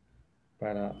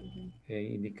 Para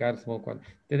indicar small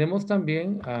quantities. Tenemos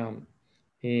también,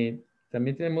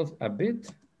 también tenemos a bit.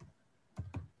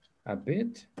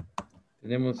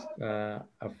 Tenemos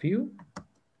a few.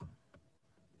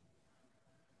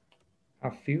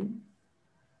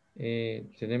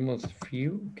 Tenemos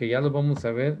few, que ya lo vamos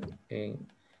a ver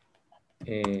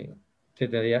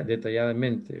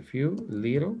detalladamente. Few,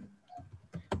 little.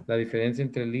 La diferencia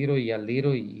entre little y a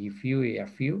little y few y a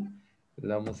few,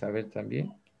 la vamos a ver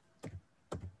también.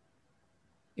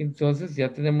 Entonces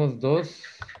ya tenemos dos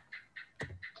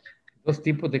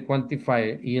tipos de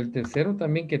quantifier. Y el tercero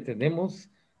también que tenemos,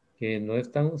 que no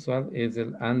es tan usual, es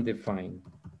el undefined.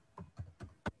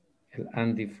 El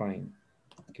undefined.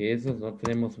 Que esos no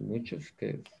tenemos muchos,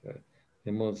 que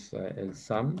tenemos el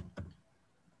some,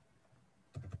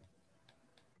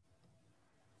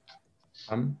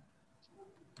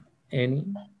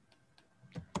 any,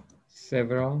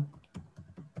 several.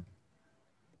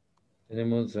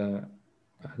 Tenemos a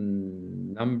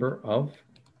number of.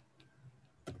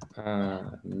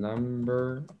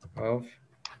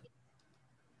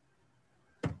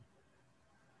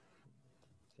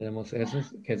 Tenemos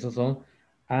esos, que esos son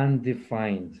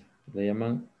undefined. Le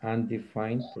llaman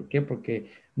undefined. ¿Por qué? Porque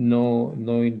no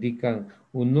indican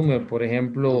un número. Por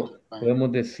ejemplo,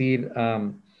 podemos decir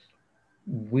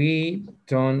we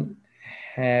don't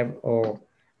have or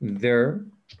there.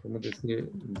 Podemos decir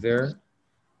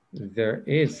there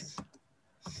is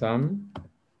some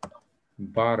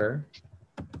butter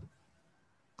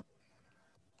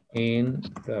in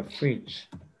the fridge.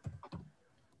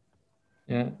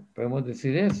 ¿Ya? Podemos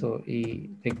decir eso. ¿Y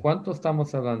de cuánto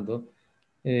estamos hablando?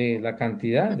 La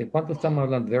cantidad, ¿de cuánto estamos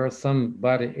hablando? There is some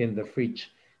butter in the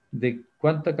fridge. ¿De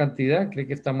cuánta cantidad cree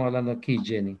que estamos hablando aquí,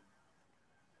 Jenny?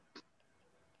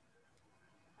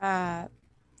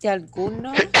 De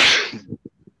algunos.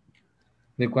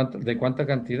 ¿De cuánta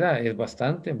cantidad? ¿Es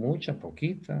bastante, mucha,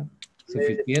 poquita,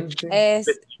 suficiente?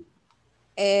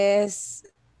 Es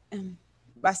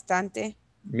bastante.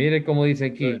 Mire cómo dice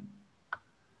aquí.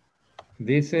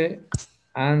 Dice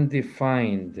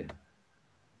undefined.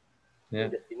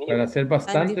 ¿Ya? Para ser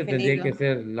bastante tendría que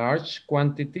ser large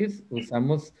quantities.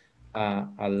 Usamos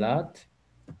a lot,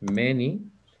 many.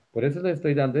 Por eso le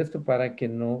estoy dando esto para que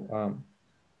no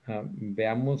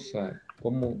veamos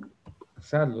cómo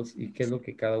usarlos y qué es lo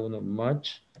que cada uno.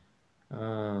 Much,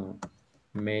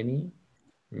 many,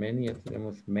 ya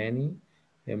tenemos many.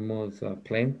 Tenemos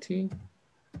plenty,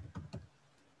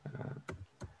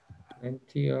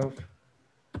 plenty of.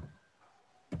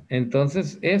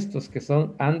 Entonces, estos que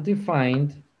son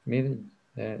undefined, miren,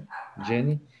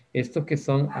 Jenny, estos que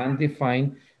son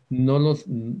undefined no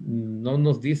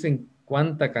nos dicen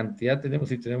cuánta cantidad tenemos,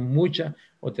 si tenemos mucha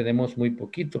o tenemos muy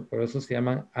poquito, por eso se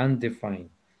llaman undefined.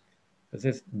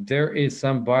 Entonces, there is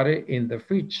some butter in the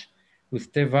fridge.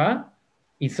 Usted va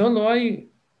y solo hay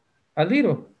a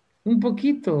little, un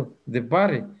poquito de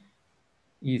butter.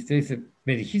 Y usted dice,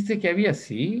 ¿me dijiste que había?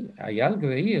 Sí, hay algo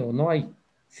de ahí o no hay.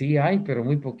 Sí hay, pero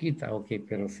muy poquita. Ok,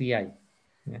 pero sí hay.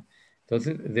 ¿Ya?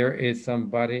 Entonces, there is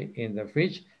somebody in the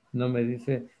fridge. No me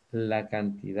dice la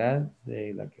cantidad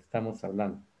de la que estamos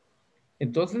hablando.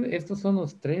 Entonces, estos son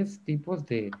los tres tipos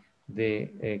de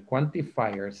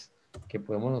quantifiers que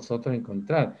podemos nosotros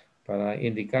encontrar para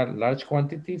indicar large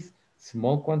quantities,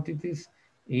 small quantities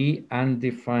y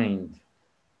undefined.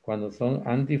 Cuando son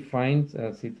undefined,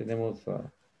 así tenemos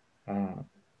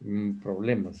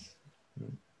problemas.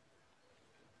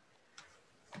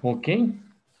 Ok.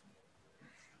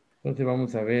 Entonces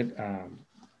vamos a ver.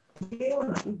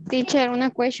 Teacher, una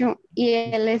question. ¿Y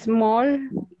el small?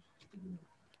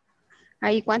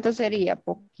 ¿Ahí cuánto sería?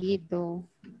 ¿Poquito?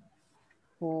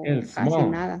 ¿O El casi small.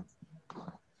 nada?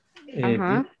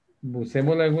 Ajá.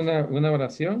 Busquemos una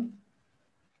oración.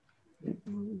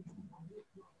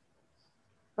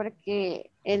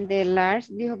 Porque el de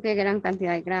large dijo que eran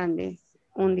cantidades grandes.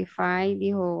 Undefined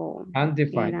dijo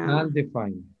Undefined. que era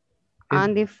Undefined.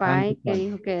 undefined, que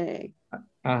dijo que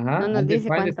Ajá. no nos dice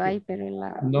Undefined es cuánto que hay, pero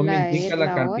no me indica la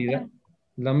la cantidad. otra.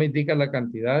 No me indica la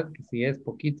cantidad, que si es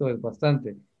poquito es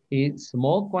bastante. Y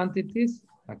small quantities,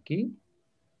 aquí.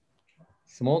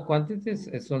 Small quantities,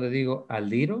 eso le digo a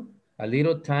little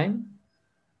time,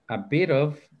 a bit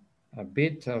of,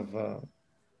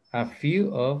 a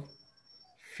few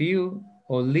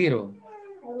o little.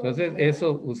 Entonces,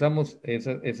 eso usamos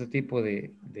ese tipo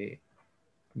de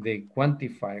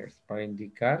quantifiers para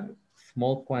indicar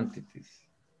small quantities,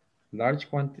 large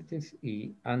quantities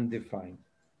y undefined.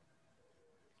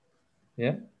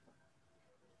 ¿Ya?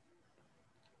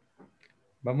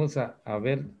 Vamos a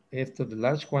ver esto de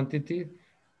large quantity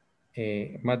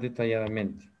más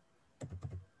detalladamente.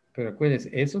 Pero acuérdense,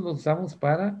 eso lo usamos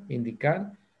para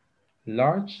indicar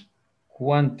large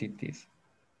quantities.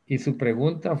 Y su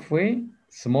pregunta fue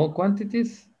small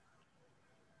quantities.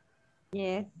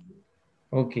 Yes.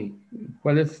 Ok.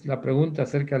 ¿Cuál es la pregunta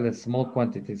acerca de small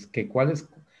quantities? ¿Cuáles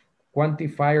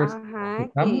quantifiers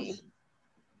usamos?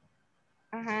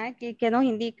 ¿Qué nos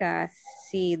indica?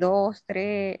 Si dos,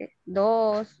 tres,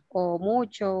 dos o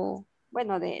mucho.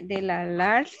 Bueno, de la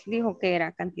large dijo que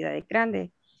era cantidades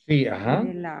grandes. Sí, Y ajá.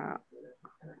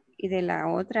 de la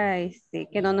otra,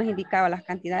 que no nos indicaba las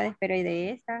cantidades, pero y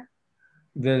de esta.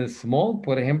 Del small,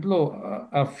 por ejemplo,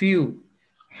 a few.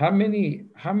 How many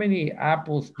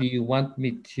apples do you want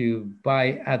me to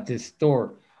buy at the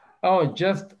store? Oh,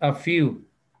 just a few.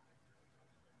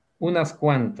 Unas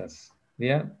cuantas,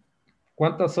 ¿ya?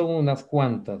 ¿Cuántas son unas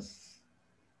cuantas?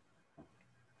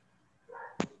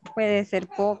 Puede ser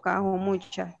pocas o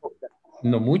muchas.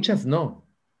 No, muchas no.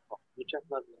 Muchas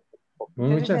más.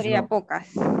 Entonces Muchas sería no.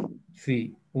 pocas.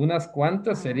 Sí, unas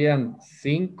cuantas serían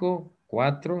 5,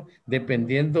 4,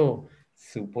 dependiendo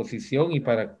su posición y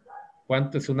para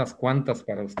cuánto es unas cuantas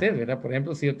para usted, ¿verdad? Por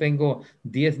ejemplo, si yo tengo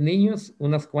 10 niños,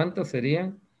 unas cuantas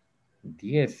serían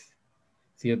 10.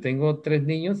 Si yo tengo 3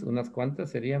 niños, unas cuantas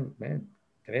serían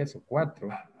 3 o 4.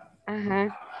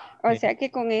 Ajá. O sea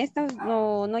que con estas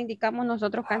no indicamos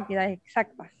nosotros cantidades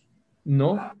exactas.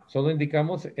 No, solo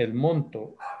indicamos el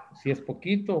monto, si es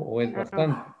poquito o es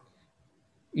bastante.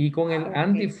 Y con el Ok, sí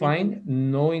undefined entendí.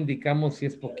 no indicamos si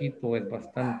es poquito o es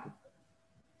bastante.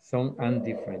 Son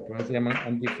undefined. Por eso se llaman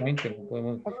undefined, que no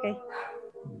podemos Ok.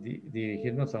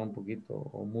 dirigirnos a un poquito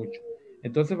o mucho.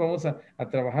 Entonces vamos a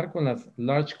trabajar con las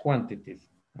large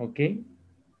quantities. ¿Ok?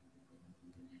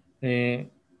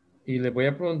 Y le voy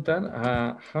a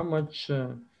preguntar how much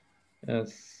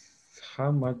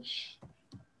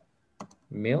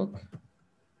milk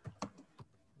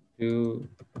do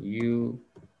you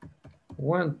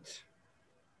want?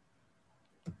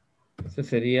 Ese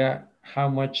sería how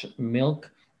much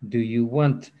milk do you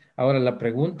want? Ahora la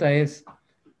pregunta es,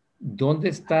 ¿dónde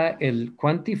está el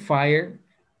quantifier?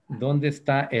 ¿Dónde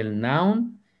está el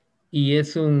noun? Y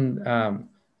es un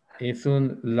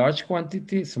large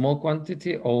quantity, small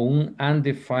quantity o un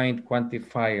undefined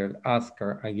quantifier,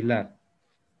 Oscar Aguilar.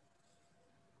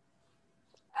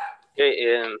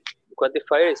 Okay,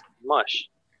 quantifier is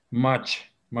much.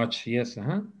 Much, yes,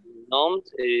 Noun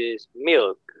is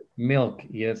milk. Milk,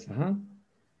 yes,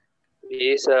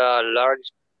 Is a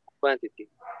large quantity.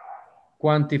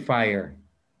 Quantifier.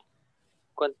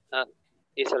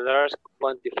 Is a large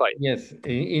quantifier. Yes,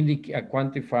 a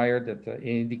quantifier that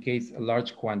indicates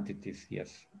large quantities,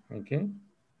 yes, okay.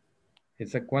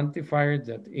 It's a quantifier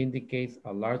that indicates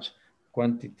a large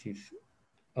quantities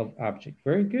of object.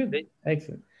 Very good, Okay.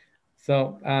 excellent.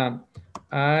 So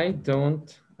I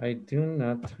don't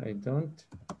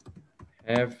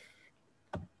have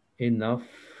enough.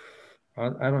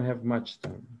 I don't have much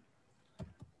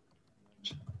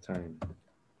time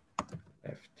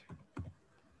left.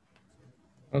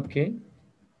 Okay.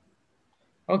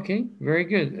 Okay, very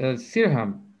good.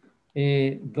 Sirham,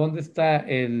 ¿dónde está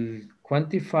el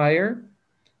quantifier?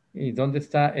 ¿Y dónde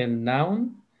está el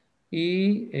noun?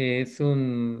 Y es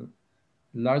un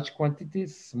large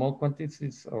quantities, small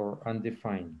quantities, or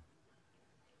undefined?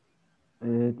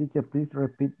 Teacher, please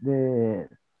repeat the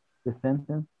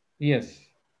sentence. Yes.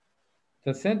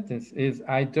 The sentence is,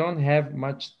 I don't have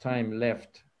much time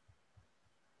left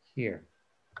here.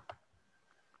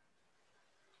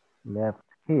 Left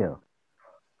here.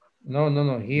 No,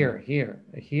 here. Here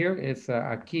es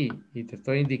aquí. Y te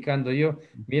estoy indicando yo,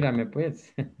 mírame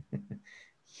pues.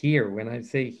 Here, when I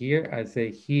say here, I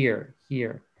say here.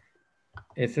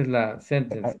 Esa es la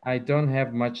sentence. I don't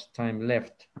have much time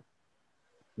left.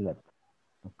 Left.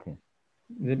 Okay.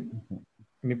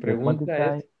 Mi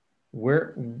pregunta es,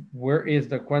 where is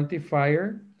the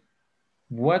quantifier?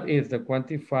 What is the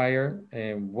quantifier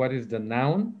and what is the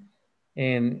noun?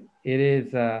 And it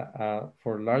is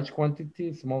for large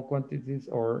quantities, small quantities,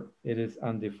 or it is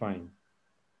undefined?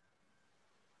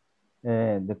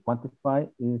 The quantify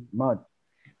is much.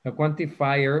 The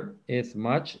quantifier is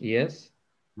much, yes.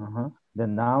 The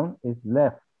noun is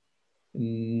left.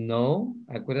 No,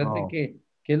 acuérdate que,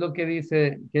 ¿qué es lo que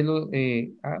dice,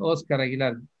 Oscar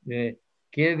Aguilar,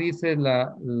 qué dice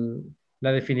la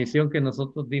definición que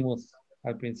nosotros dimos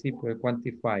al principio de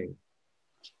quantifier?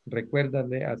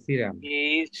 Recuérdale a Cira.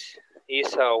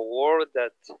 Is a word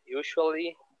that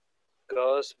usually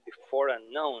goes before a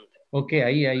noun. Okay,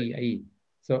 ahí.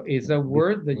 So it's a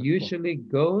word that usually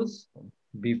goes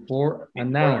before a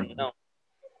noun.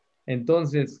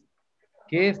 Entonces,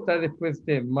 ¿qué está después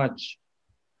de much?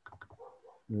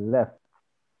 Left.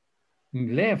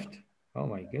 Left. Oh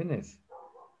my goodness.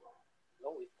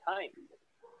 No, it's time.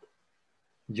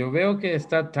 Yo veo que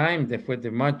está time después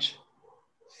de much.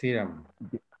 Siram.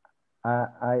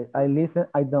 I listen,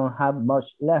 I don't have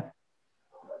much left.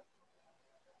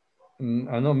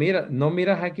 No, no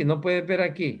miras aquí, no puedes ver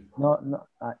aquí. No,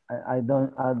 I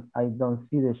don't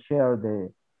see the share,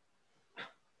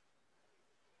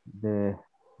 the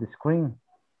screen.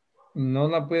 No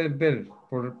la puedes ver,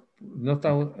 no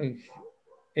está,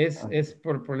 ¿es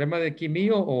por problema de aquí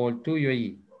mío o el tuyo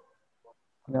ahí?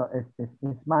 No, it's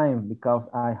mine because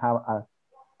I have a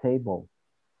table.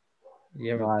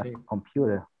 You have a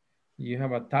computer. You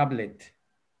have a tablet.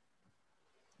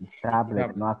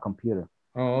 Tablet, not a computer.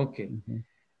 Oh, okay.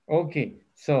 Okay,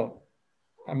 so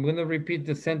I'm going to repeat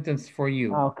the sentence for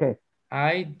you. Okay.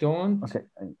 I don't,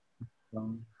 I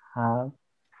don't have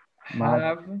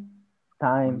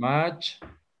much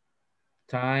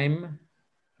time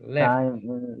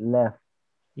left.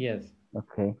 Yes.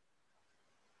 Okay.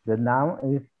 The noun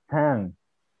is time.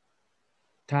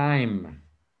 Time.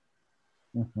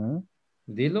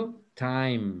 Dilo,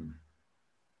 time.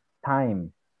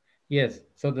 Time. Yes,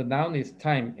 so the noun is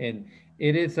time, and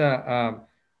it is a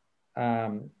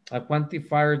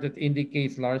quantifier that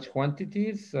indicates large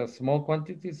quantities, small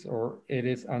quantities, or it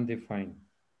is undefined?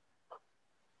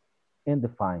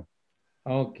 Undefined.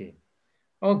 Okay.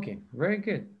 Okay, very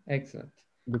good. Excellent.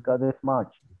 Because it's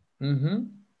much.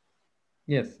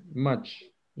 Yes, much.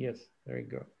 Yes, very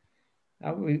good.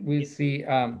 Now we see,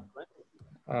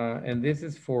 and this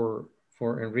is for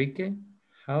Enrique.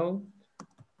 How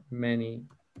many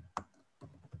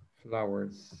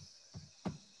flowers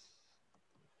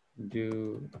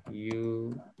do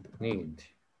you need?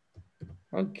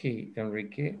 Okay,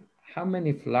 Enrique, how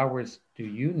many flowers do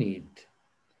you need?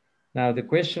 Now the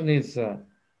question is,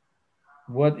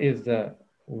 what is the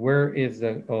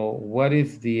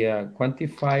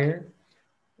quantifier?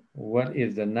 What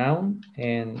is the noun?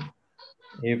 And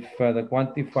if the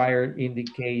quantifier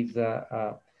indicates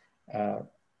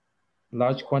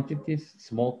large quantities,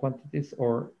 small quantities,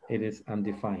 or it is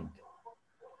undefined?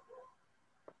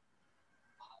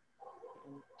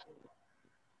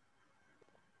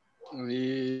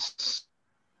 This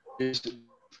is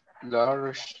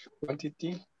large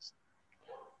quantity.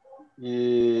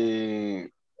 The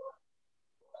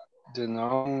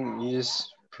noun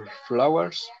is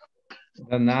flowers.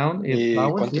 The noun is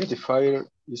flowers. The quantifier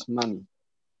is money.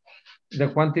 The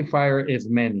quantifier is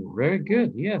many. Very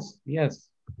good. Yes, yes.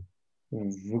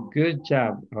 Good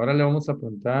job. Ahora le vamos a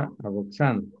preguntar a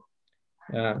Roxanne.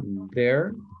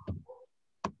 There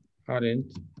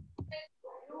aren't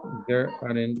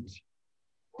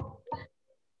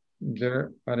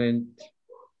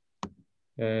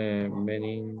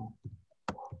many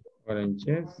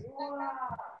oranges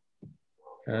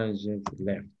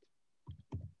left.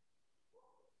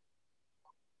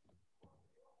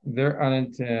 There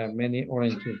aren't many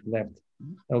oranges left.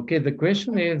 Okay, the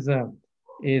question is a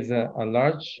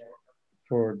large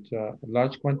for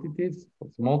large quantities, for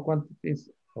small quantities,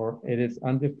 or it is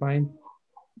undefined?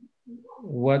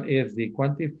 What is the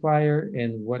quantifier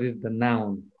and what is the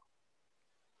noun?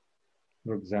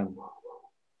 For example.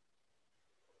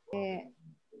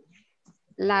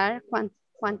 large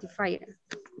quantifier.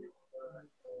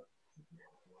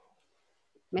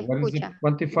 ¿Me What is the escucha?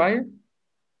 quantifier?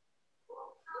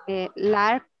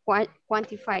 Large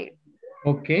quantifier.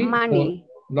 Okay. Money.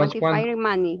 So large, Quantifier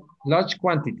money. large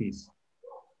quantities.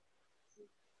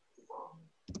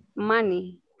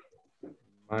 Money.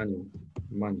 Money.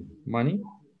 Money. Money.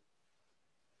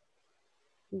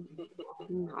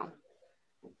 No.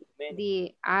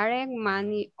 The orange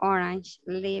money orange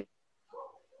leaf.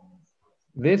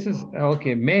 This is,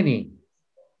 okay, many.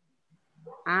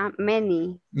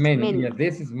 Many. Many. Yeah,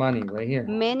 this is money right here.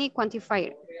 Many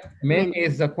quantifier. Many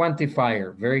is the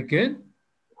quantifier. Very good.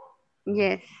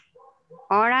 Yes.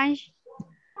 Orange.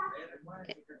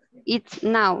 It's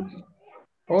now.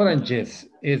 Oranges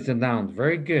is the noun.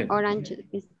 Very good. Orange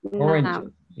is Oranges. now.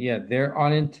 Yeah, there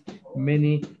aren't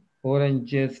many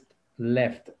oranges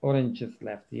left. Oranges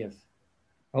left. Yes.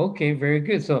 Okay, very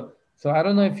good. So I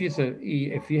don't know if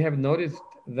you have noticed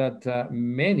that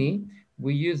many,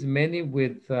 we use many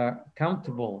with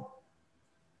countable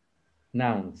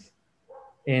nouns,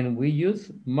 and we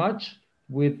use much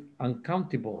with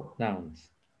uncountable nouns.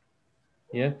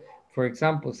 Yeah. For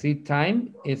example, see,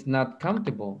 time is not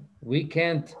countable. We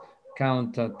can't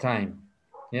count time.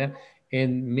 Yeah.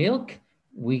 In milk,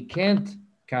 we can't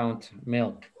count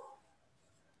milk.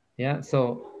 Yeah.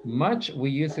 So much we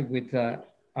use it with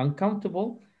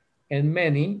uncountable, and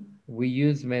many we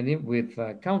use many with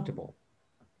countable.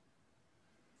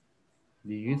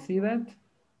 Do you see that?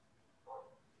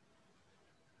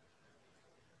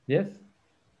 Yes.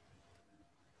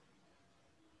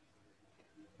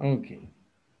 Okay.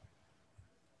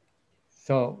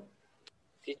 So.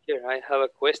 Teacher, I have a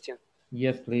question.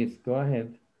 Yes, please, go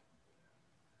ahead.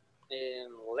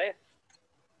 Left.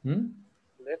 ¿Mm?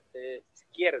 Left,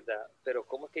 izquierda, pero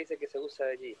 ¿cómo es que dice que se usa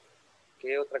allí?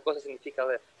 ¿Qué otra cosa significa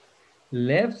left?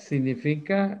 Left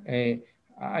significa,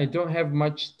 I don't have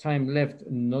much time left.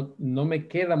 No me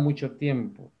queda mucho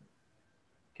tiempo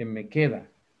que me queda.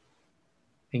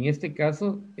 En este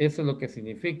caso, eso es lo que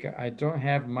significa. I don't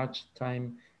have much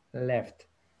time left.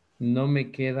 No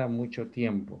me queda mucho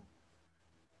tiempo.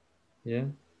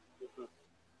 ¿Ya?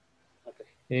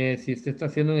 Okay. Si usted está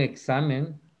haciendo un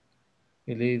examen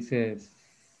y le dice,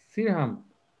 Sirham,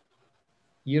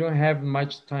 you don't have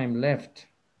much time left.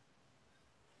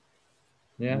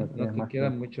 ¿Ya? No te queda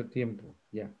mucho tiempo.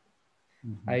 Ya.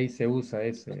 Ahí se usa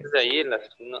ese. Entonces, ahí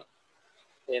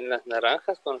en las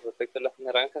naranjas, con respecto a las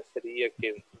naranjas, sería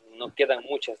que no quedan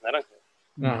muchas naranjas.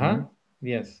 Ajá.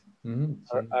 Yes.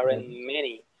 Aren't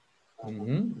many.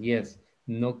 Yes.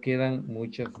 No quedan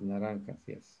muchas naranjas.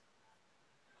 Yes.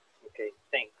 Okay,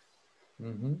 thanks.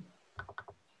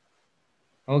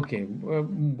 Ok,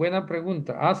 buena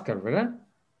pregunta. Oscar, ¿verdad?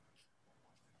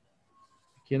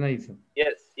 ¿Quién la hizo?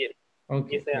 Yes, yes. Ok.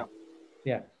 Yes, I am.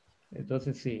 Yeah.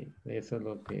 Entonces sí, eso es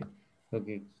lo que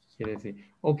quiere decir.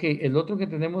 Ok, el otro que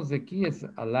tenemos de aquí es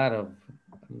a lot of.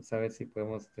 Vamos a ver si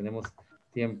tenemos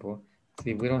tiempo.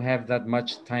 See, we don't have that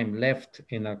much time left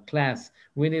in our class.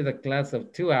 We need a class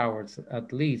of 2 hours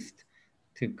at least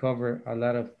to cover a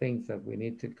lot of things that we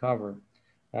need to cover.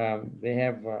 They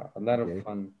have a lot of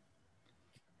fun.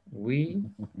 We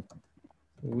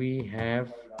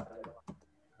have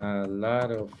a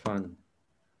lot of fun.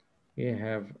 We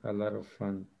have a lot of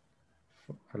fun.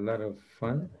 A lot of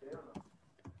fun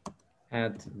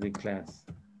at the class.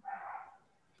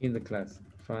 In the class.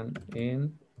 Fun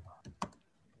in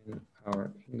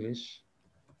our English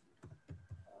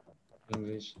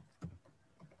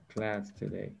class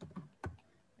today.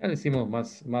 Ya decimos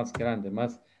más grande,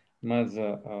 más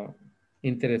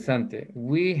interesante.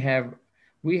 We have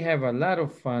a lot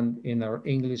of fun in our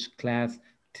English class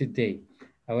today.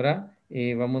 Ahora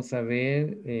vamos a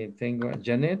ver, tengo a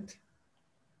Janet.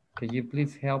 Can you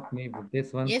please help me with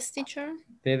this one? Yes, teacher.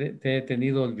 Te he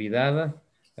tenido olvidada,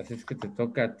 así es que te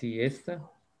toca a ti esta.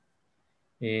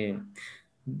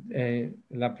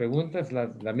 La pregunta es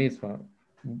la misma.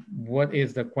 What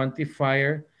is the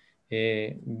quantifier?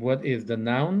 What is the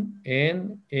noun?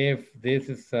 And if this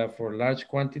is for large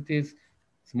quantities,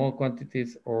 small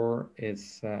quantities, or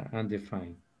is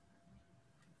undefined.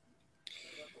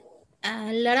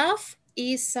 A lot of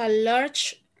is a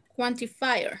large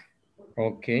quantifier.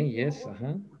 Okay, yes.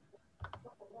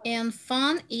 And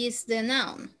fun is the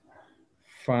noun.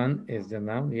 Fun is the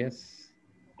noun, yes.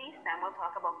 This time we'll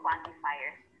talk about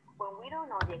quantifiers. When we don't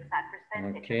know the exact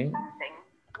percentage of something,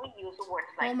 we use words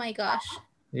like... Oh my gosh.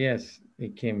 Yes,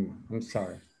 it came. I'm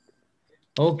sorry.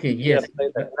 Okay, yes.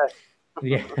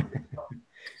 Yeah.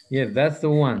 Yeah, that's the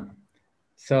one.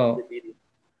 So,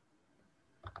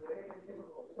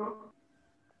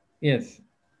 yes.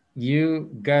 You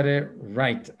got it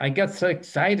right. I got so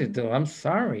excited though. I'm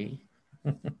sorry.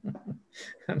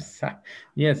 I'm sorry.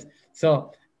 Yes.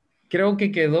 So, creo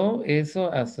que quedó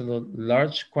eso hasta los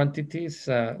large quantities,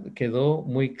 quedó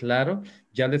muy claro.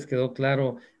 Ya les quedó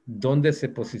claro dónde se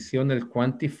posiciona el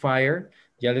quantifier.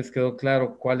 Ya les quedó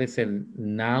claro cuál es el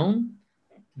noun,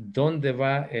 dónde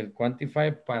va el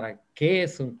quantifier, para qué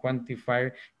es un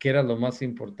quantifier, que era lo más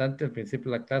importante. Al principio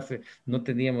de la clase no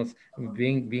teníamos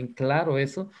bien claro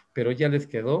eso, pero ya les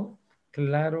quedó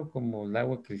claro como el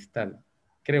agua cristal,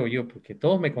 creo yo, porque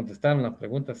todos me contestaron las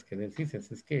preguntas que les hice.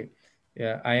 Es que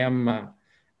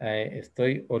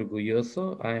estoy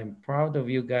orgulloso. I am proud of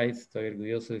you guys. Estoy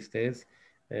orgulloso de ustedes.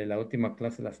 La última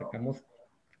clase la sacamos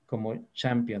como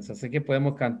champions, así que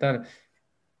podemos cantar.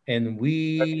 And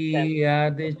we are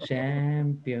the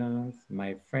champions,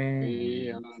 my We friend.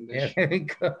 are the There we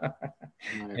go.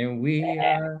 my And we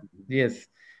are, yes.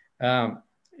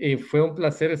 Y fue un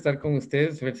placer estar con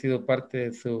ustedes, haber sido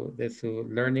parte de su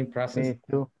learning process. Me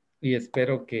too. Y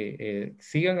espero que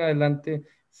sigan adelante,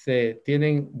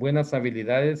 tienen buenas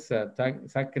habilidades,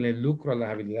 sáquenle lucro a las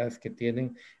habilidades que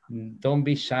tienen. Don't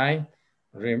be shy.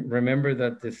 Remember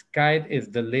that the sky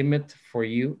is the limit for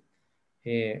you.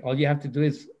 All you have to do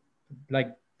is,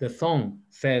 like the song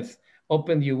says,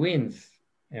 open your wings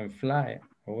and fly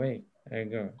away. There you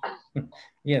go.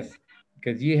 Yes,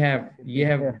 because you have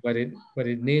what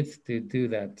it needs to do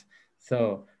that.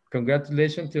 So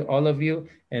congratulations to all of you,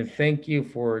 and thank you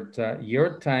for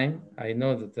your time. I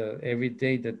know that every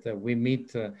day that we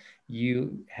meet,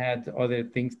 you had other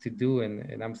things to do,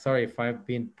 and I'm sorry if I've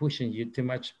been pushing you too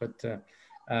much, but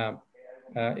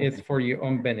it's for your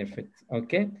own benefit.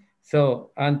 Okay. So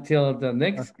until the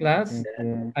next class, Thank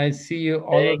you. I see you,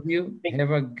 all of you. Have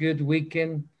a good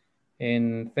weekend,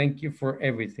 and thank you for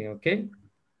everything, okay?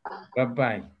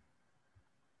 Bye-bye.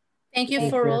 Thank you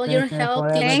Thank for you, all your teacher, help,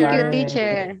 for Thank you, everybody.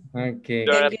 teacher. Okay.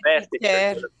 You're Thank the you, best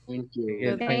teacher. teacher. Thank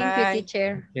you. Thank you, Goodbye.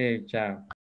 teacher. Okay, ciao.